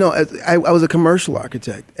 Well, I was a commercial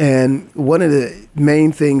architect, and one of the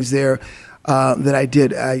main things there that I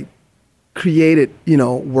did, I created,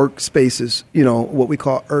 workspaces, what we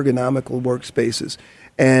call ergonomical workspaces,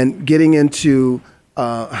 and getting into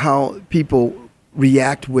how people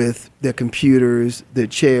react with their computers, their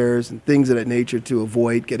chairs, and things of that nature to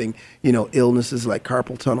avoid getting, illnesses like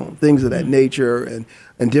carpal tunnel, things of that nature,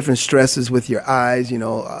 and different stresses with your eyes,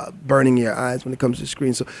 burning your eyes when it comes to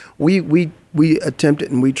screens. So we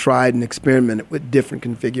attempted and we tried and experimented with different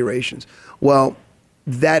configurations. Well,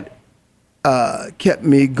 that kept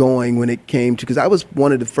me going when it came to, because I was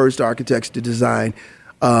one of the first architects to design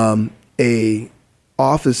a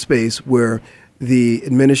office space where the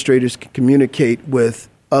administrators can communicate with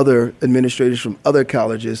other administrators from other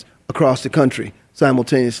colleges across the country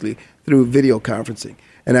simultaneously through video conferencing.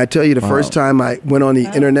 And I tell you, the first time I went on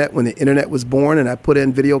the internet, when the internet was born, and I put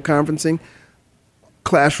in video conferencing,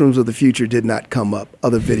 classrooms of the future did not come up.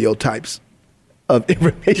 Other video types of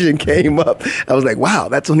information came up. I was like, wow,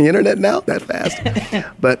 that's on the internet now? That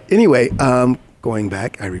fast? But anyway, going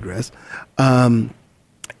back, I regress.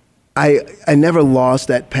 I never lost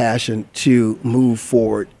that passion to move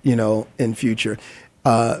forward, in future,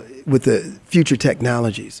 with the future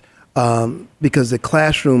technologies, because the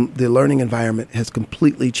classroom, the learning environment has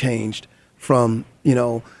completely changed from,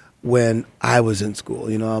 when I was in school.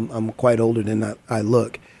 I'm quite older than I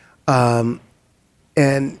look. And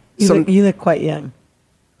you look quite young.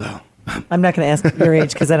 Well, I'm not going to ask your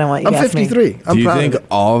age because I don't want you to I'm ask me. 53. I'm Do you proud think of it.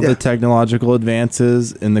 all of Yeah. the technological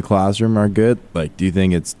advances in the classroom are good? Like, do you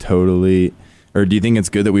think it's totally, or do you think it's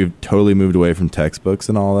good that we've totally moved away from textbooks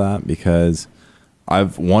and all that? Because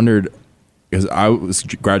I've wondered, because I was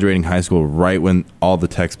graduating high school right when all the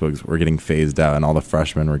textbooks were getting phased out and all the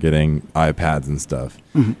freshmen were getting iPads and stuff.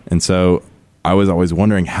 Mm-hmm. And so I was always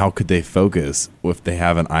wondering, how could they focus if they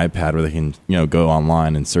have an iPad where they can, go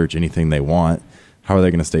online and search anything they want? How are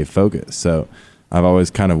they going to stay focused? So I've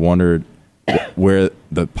always kind of wondered where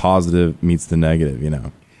the positive meets the negative,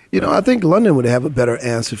 I think London would have a better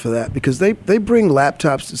answer for that, because they bring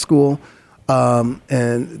laptops to school, and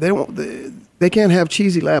they can't have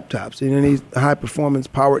cheesy laptops. They need high performance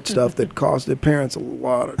powered stuff that costs their parents a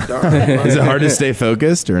lot of money. Is it hard to stay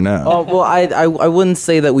focused or no? Oh, well, I wouldn't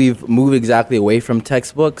say that we've moved exactly away from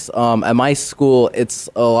textbooks. At my school, it's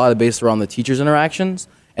a lot based around the teachers' interactions.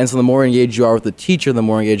 And so the more engaged you are with the teacher, the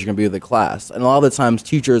more engaged you're going to be with the class. And a lot of the times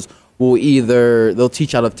teachers will they'll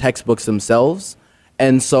teach out of textbooks themselves.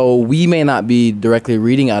 And so we may not be directly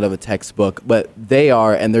reading out of a textbook, but they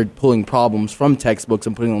are, and they're pulling problems from textbooks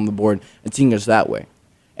and putting them on the board and teaching us that way.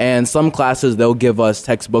 And some classes, they'll give us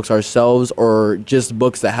textbooks ourselves or just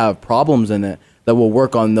books that have problems in it that we'll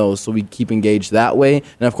work on those, so we keep engaged that way.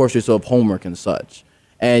 And of course, we still have homework and such.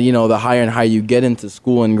 And, you know, the higher and higher you get into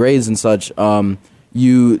school and grades and such,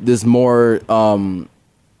 there's more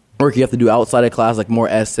work you have to do outside of class, like more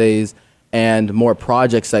essays and more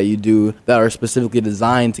projects that you do that are specifically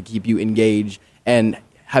designed to keep you engaged and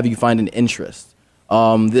have you find an interest.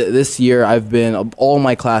 This year, all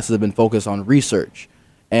my classes have been focused on research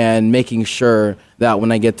and making sure that when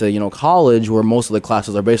I get to, you know, college, where most of the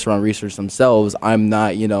classes are based around research themselves, I'm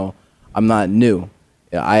not new.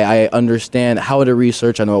 I understand how to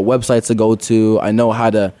research. I know what websites to go to. I know how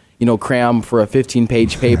to, you know, cram for a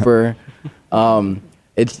 15-page paper.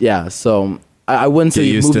 So I wouldn't say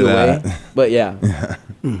you've moved away, but yeah.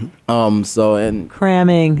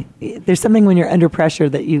 Cramming. There's something when you're under pressure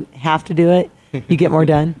that you have to do it. You get more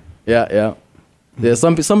done. Yeah.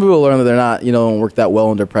 Some people learn that they're not, you know, don't work that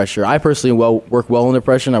well under pressure. I personally work well under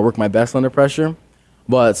pressure, and I work my best under pressure.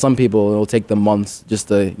 But some people, it'll take them months just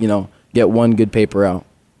to, you know, get one good paper out.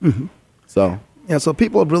 Mm-hmm. So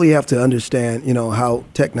people really have to understand, you know, how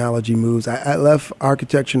technology moves. I left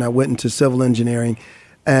architecture and I went into civil engineering,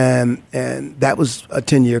 and that was a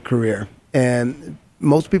 10-year career. And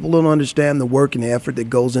most people don't understand the work and the effort that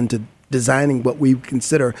goes into designing what we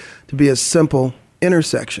consider to be a simple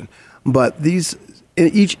intersection. But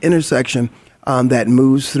each intersection that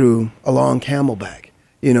moves through along Camelback,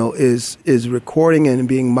 you know, is recording and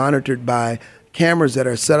being monitored by cameras that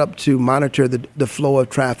are set up to monitor the flow of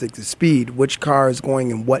traffic, the speed, which car is going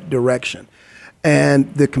in what direction.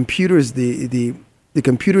 And the computers, the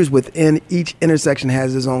computers within each intersection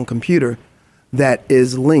has its own computer that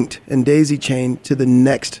is linked and daisy chained to the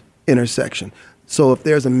next intersection. So if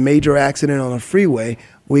there's a major accident on a freeway,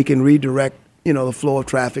 we can redirect, you know, the flow of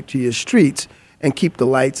traffic to your streets and keep the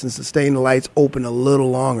lights and sustain the lights open a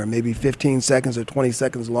little longer, maybe 15 seconds or 20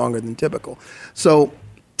 seconds longer than typical. So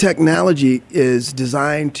technology is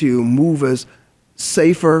designed to move us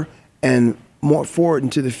safer and more forward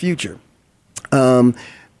into the future. I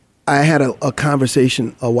had a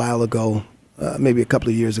conversation a while ago, maybe a couple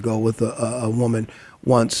of years ago, with a woman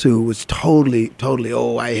once who was totally,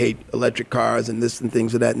 oh, I hate electric cars and this and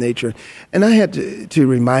things of that nature. And I had to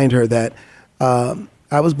remind her that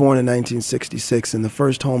I was born in 1966, and the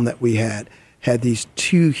first home that we had these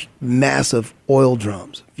two massive oil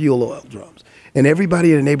drums, fuel oil drums. And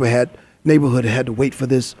everybody in the neighborhood had to wait for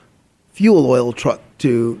this fuel oil truck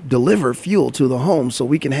to deliver fuel to the home so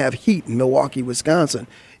we can have heat in Milwaukee, Wisconsin.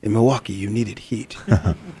 In Milwaukee, you needed heat.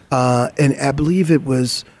 And I believe it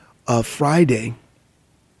was Friday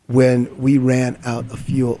when we ran out of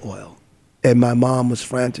fuel oil. And my mom was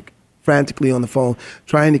frantically on the phone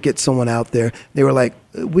trying to get someone out there. They were like,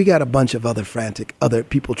 we got a bunch of other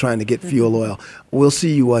people trying to get fuel oil. We'll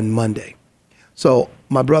see you on Monday. So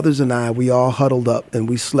my brothers and I, we all huddled up and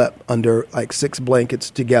we slept under like 6 blankets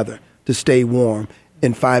together to stay warm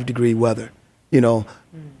in 5-degree weather, you know,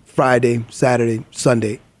 Friday, Saturday,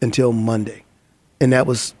 Sunday until Monday. And that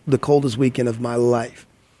was the coldest weekend of my life.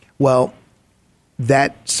 Well,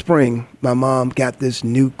 that spring, my mom got this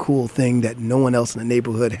new cool thing that no one else in the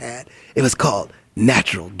neighborhood had. It was called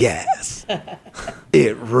natural gas.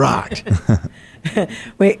 It rocked.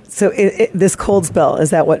 Wait, so this cold spell, is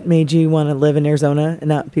that what made you want to live in Arizona and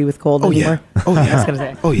not be with cold anymore? Oh, yeah. I was gonna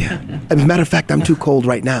say. Oh, yeah. As a matter of fact, I'm too cold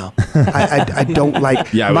right now. I don't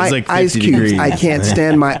like it was my like 50 ice cubes. degrees. I can't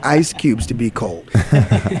stand my ice cubes to be cold.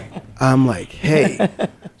 I'm like, hey.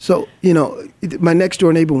 So, you know, my next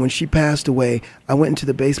door neighbor, when she passed away, I went into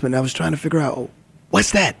the basement and I was trying to figure out,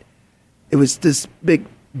 what's that? It was this big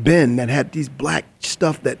bin that had these black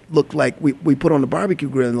stuff that looked like we put on the barbecue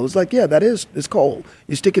grill. And it was like, yeah, it's coal.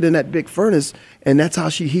 You stick it in that big furnace, and that's how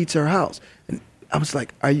she heats her house. And I was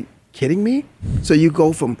like, are you kidding me? So you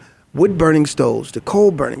go from wood-burning stoves to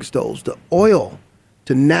coal-burning stoves to oil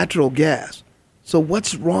to natural gas. So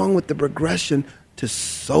what's wrong with the progression to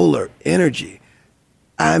solar energy?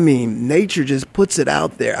 I mean, nature just puts it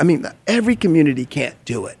out there. I mean, every community can't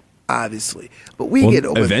do it, obviously. But we get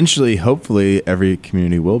over. Eventually, hopefully, every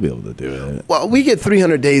community will be able to do it. Well, we get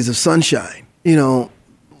 300 days of sunshine. You know,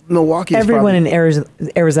 Milwaukee. Everyone in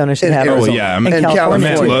Arizona should have it. Oh, yeah. And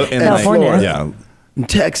California. California. Yeah. And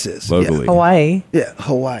Texas. Locally. Yeah. Hawaii. Yeah,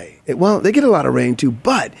 Hawaii. Well, they get a lot of rain too,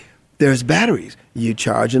 but there's batteries. You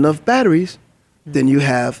charge enough batteries, then you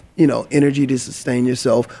have, you know, energy to sustain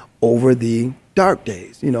yourself over the dark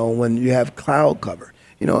days, you know, when you have cloud cover.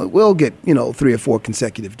 You know, we'll get, you know, 3 or 4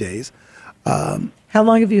 consecutive days. How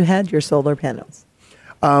long have you had your solar panels?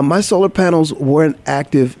 My solar panels weren't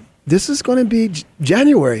active this is going to be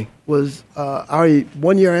January was our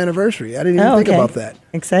 1 year anniversary. I didn't even think about that.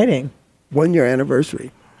 Exciting. 1 year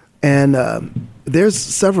anniversary. And there's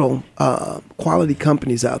several quality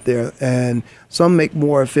companies out there, and some make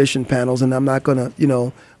more efficient panels, and I'm not going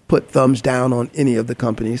to, put thumbs down on any of the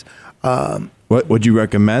companies. What would you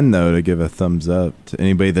recommend, though, to give a thumbs up to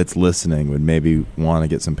anybody that's listening would maybe want to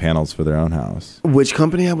get some panels for their own house? Which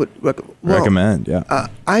company I would recommend? Yeah.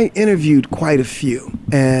 I interviewed quite a few,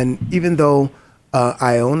 and even though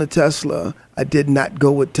I own a Tesla, I did not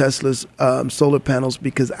go with Tesla's solar panels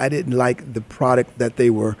because I didn't like the product that they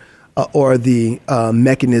were, or the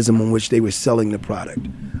mechanism in which they were selling the product.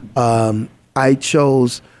 I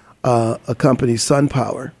chose a company,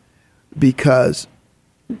 SunPower, because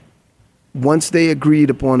once they agreed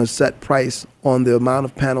upon a set price on the amount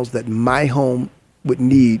of panels that my home would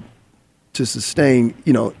need to sustain,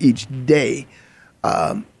 each day,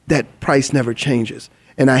 that price never changes.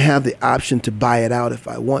 And I have the option to buy it out if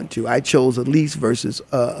I want to. I chose a lease versus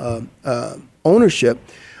ownership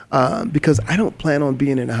because I don't plan on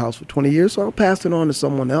being in a house for 20 years, so I'll pass it on to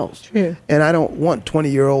someone else. True. And I don't want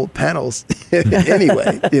 20-year-old panels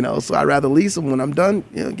anyway, so I'd rather lease them when I'm done,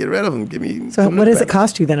 get rid of them. Give me. So what does it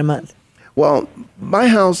cost you then a month? Well, my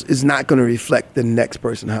house is not going to reflect the next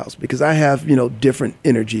person's house because I have, different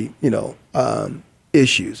energy,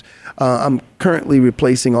 issues. I'm currently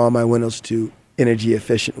replacing all my windows to energy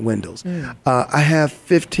efficient windows. I have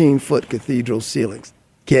 15-foot cathedral ceilings.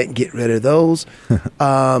 Can't get rid of those,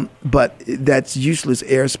 but that's useless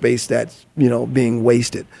airspace that's being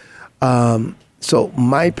wasted. So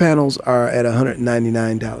my panels are at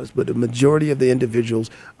 $199, but the majority of the individuals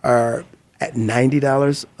are at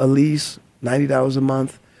 $90 a lease, $90 a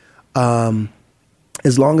month.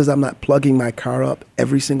 As long as I'm not plugging my car up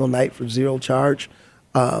every single night for zero charge,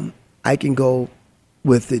 I can go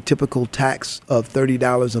with the typical tax of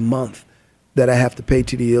 $30 a month that I have to pay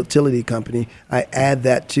to the utility company. I add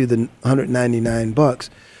that to the $199,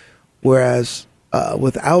 whereas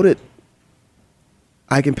without it,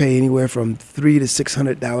 I can pay anywhere from $300 to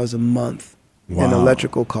 $600 a month in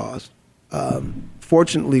electrical cost.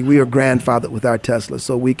 Fortunately, we are grandfathered with our Tesla,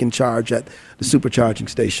 so we can charge at the supercharging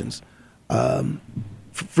stations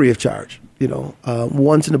free of charge.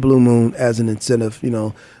 Once in a blue moon, as an incentive,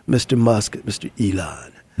 Mr. Musk, Mr.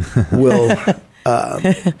 Elon, will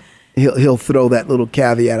he'll throw that little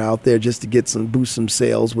caveat out there just to boost some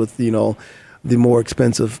sales with the more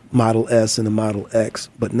expensive Model S and the Model X.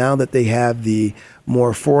 But now that they have the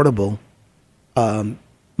more affordable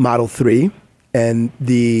Model 3 and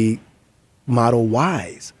the Model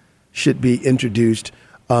Ys should be introduced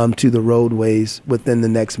to the roadways within the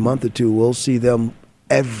next month or two, we'll see them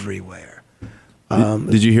everywhere.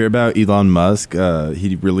 Did you hear about Elon Musk?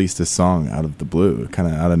 He released a song out of the blue, kind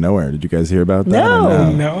of out of nowhere. Did you guys hear about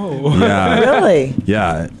that? No. Yeah. Really?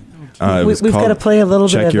 Yeah. We've got to play a little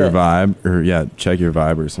bit of it. Check Your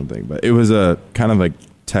Vibe or something. But it was a kind of like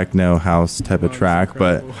techno house type of track,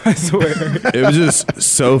 but I swear. It was just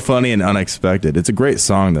so funny and unexpected. It's a great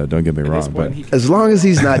song, though. Don't get me wrong. But as long as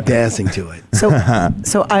he's not dancing to it. So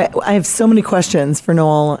I have so many questions for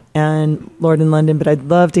Noel and Lord in London, but I'd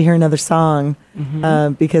love to hear another song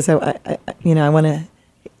because I want to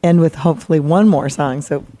end with hopefully one more song,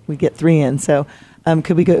 so we get three in. So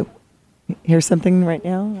could we go hear something right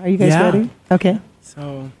now? Are you guys ready? Okay.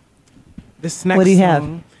 So this next what do you song,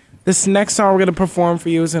 have? This next song we're going to perform for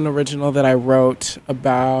you is an original that I wrote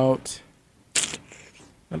about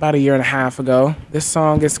a year and a half ago. This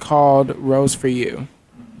song is called Rose for You.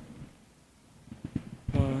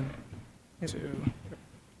 1, 2,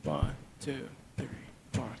 1, 2, 3,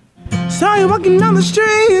 4. Saw you walking down the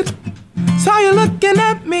street. Saw you looking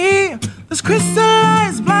at me. Those crystal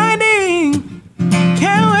eyes blinding.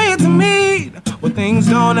 Can't wait to meet. Well, things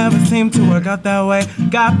don't ever seem to work out that way.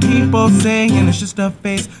 Got people saying it's just a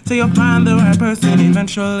phase. So you'll find the right person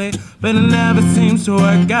eventually, but it never seems to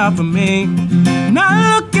work out for me.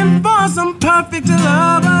 Not looking for some perfect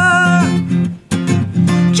lover,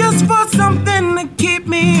 just for something to keep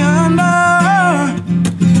me under.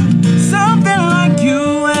 Something like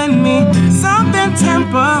you and me, something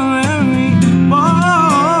temporary. Whoa.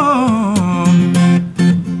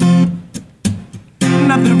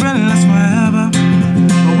 Nothing really lasts forever,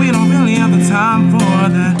 but we don't really have the time for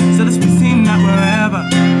that. So let's be seen that wherever,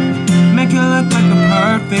 make it look like a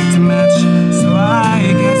perfect match. So I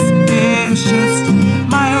guess it's just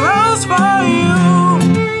my rose for you.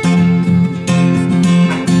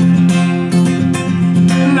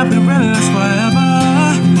 Nothing really lasts forever.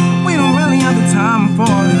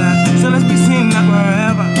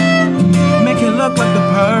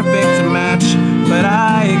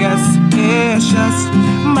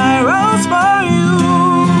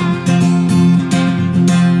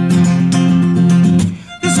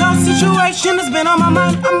 situation has been on my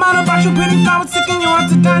mind. I'm out about you, pretty fine, sick and you want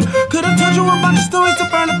to dine. Could've told you about the stories to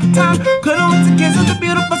burn up the time. Could've went to kiss with the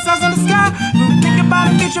beautiful stars in the sky. Really think about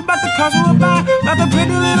the future, about the cars we'll buy. About the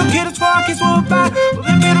pretty little kids for our kids we'll buy. With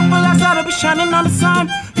the beautiful outside, I'll be shining on the sun.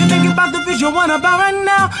 You think about the vision, what about right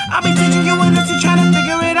now? I'll be teaching you and you're trying to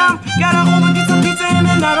figure it out. Gotta over get some pizza in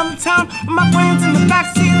and out on the town. With my friends in the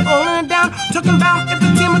backseat, holding it down. Talking about if the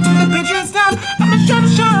team would take the pictures down. I'm just trying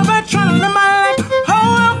to show about trying to live my life. Whole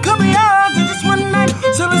world could be ours in just one night.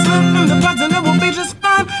 So let's live in the present, it will be just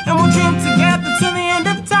fine. And we'll dream together till the end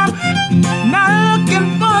of time. Not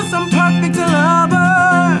looking for some perfect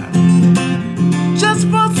lover, just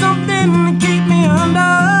for something to keep me under.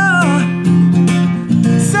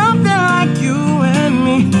 Something like you and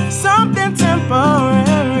me, something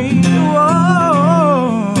temporary.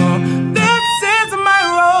 Whoa. This is my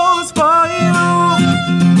rose for you.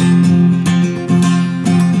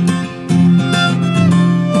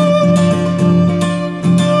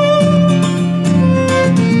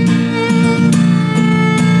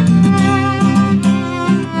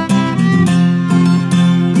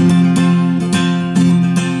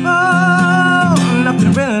 Oh,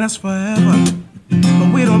 nothing really lasts forever, but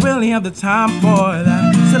we don't really have the time for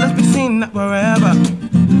that. So let's be seen that forever,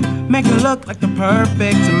 make it look like the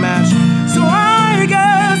perfect match. So I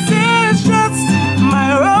guess it's just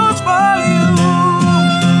my rose for you.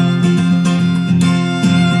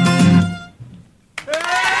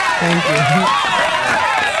 Thank you.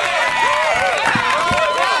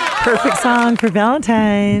 Perfect song for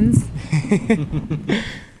Valentine's.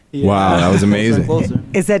 Wow, that was amazing.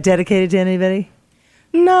 Is that dedicated to anybody?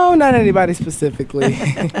 No, not anybody specifically.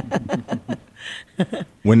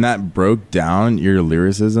 When that broke down, your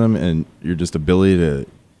lyricism and your just ability to,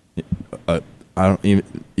 I don't even,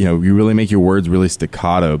 you really make your words really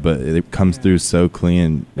staccato, but it comes through so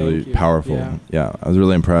clean, really powerful. Yeah, I was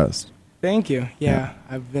really impressed. Thank you. Yeah,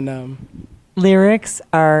 I've been. Lyrics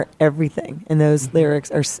are everything, and those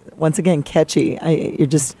lyrics are once again catchy.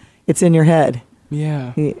 It's in your head.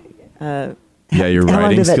 Yeah. Yeah, your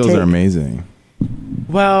writing skills are amazing.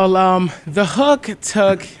 Well, the hook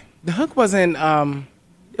wasn't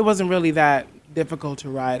it wasn't really that difficult to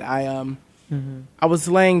write. I was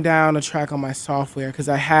laying down a track on my software because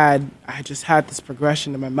I just had this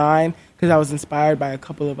progression in my mind because I was inspired by a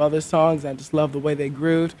couple of other songs. I just love the way they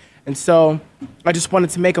grooved, and so I just wanted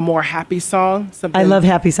to make a more happy song. I love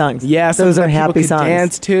happy songs. Yeah, those are happy songs.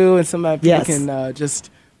 Dance to, and some that people can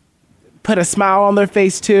just put a smile on their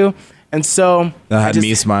face to. And so that had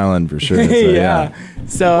me smiling for sure. So, yeah.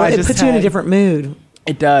 So it puts you in a different mood.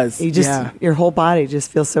 It does. You just your whole body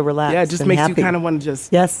just feels so relaxed. Yeah, it just makes you kind of want to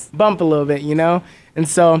just bump a little bit, And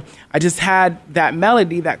so I just had that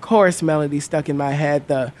melody, that chorus melody stuck in my head.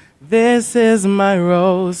 This is my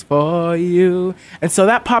rose for you. And so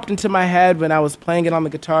that popped into my head when I was playing it on the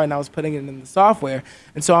guitar and I was putting it in the software.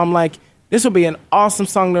 And so I'm like, this will be an awesome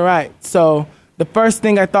song to write. So the first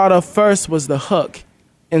thing I thought of first was the hook.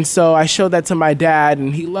 And so I showed that to my dad,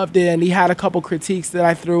 and he loved it, and he had a couple critiques that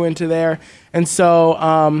I threw into there. And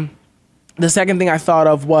so the second thing I thought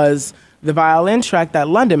of was the violin track that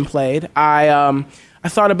London played. I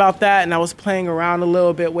thought about that, and I was playing around a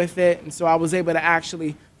little bit with it, and so I was able to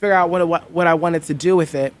actually figure out what I wanted to do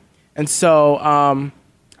with it. And so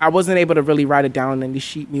I wasn't able to really write it down in any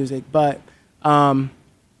sheet music, but I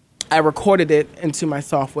recorded it into my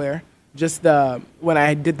software. Just when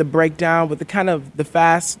I did the breakdown with the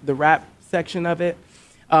rap section of it,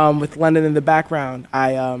 with London in the background.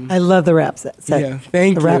 I love the rap set. Yeah,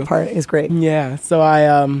 thank you. The rap part is great. Yeah, so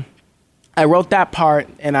I wrote that part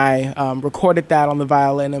and I recorded that on the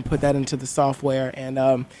violin and put that into the software. And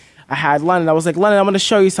I had London. I was like, London, I'm going to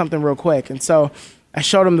show you something real quick. And so I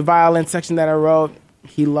showed him the violin section that I wrote.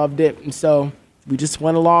 He loved it, and so we just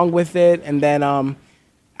went along with it. And then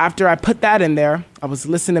after I put that in there, I was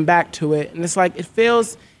listening back to it, and it's like it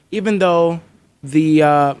feels, even though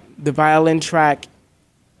the violin track,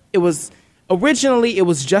 it was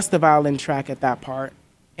just the violin track at that part,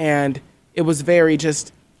 and it was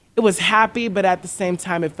it was happy, but at the same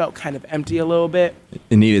time it felt kind of empty a little bit.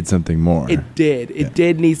 It needed something more. It did. It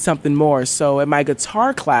did need something more. So at my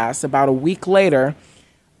guitar class, about a week later,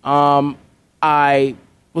 I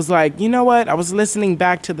was like, you know what? I was listening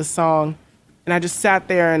back to the song, and I just sat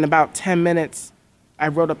there, and about 10 minutes, I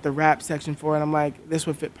wrote up the rap section for it. I'm like, this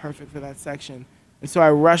would fit perfect for that section. And so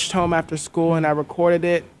I rushed home after school, and I recorded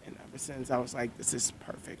it. And ever since, I was like, this is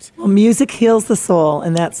perfect. Well, music heals the soul,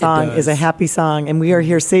 and that song is a happy song. And we are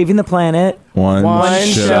here saving the planet. One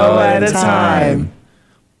show at a time.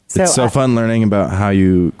 It's so fun learning about how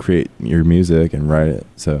you create your music and write it.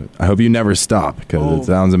 So I hope you never stop, because it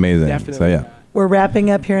sounds amazing. Definitely. So yeah. we're wrapping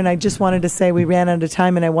up here, and I just wanted to say we ran out of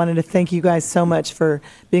time, and I wanted to thank you guys so much for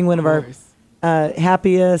being one of our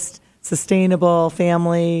happiest, sustainable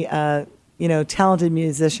family, talented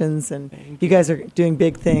musicians, and you guys are doing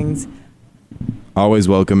big things. Always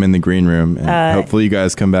welcome in the green room, and hopefully you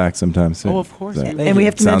guys come back sometime soon. Oh, of course. So, And we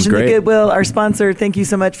have to Sounds mention great. the Goodwill, our sponsor. Thank you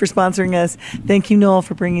so much for sponsoring us. Thank you, Noel,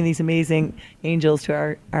 for bringing these amazing angels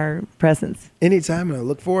to our presence. Anytime, and I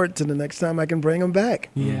look forward to the next time I can bring them back.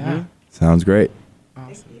 Yeah. Sounds great.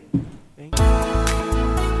 Awesome.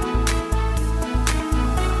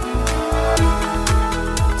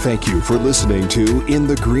 Thank you for listening to In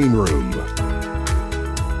the Green Room.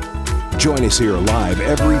 Join us here live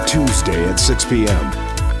every Tuesday at 6 p.m.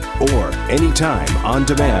 or anytime on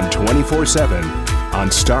demand 24/7 on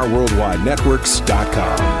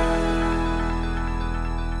StarWorldWideNetworks.com.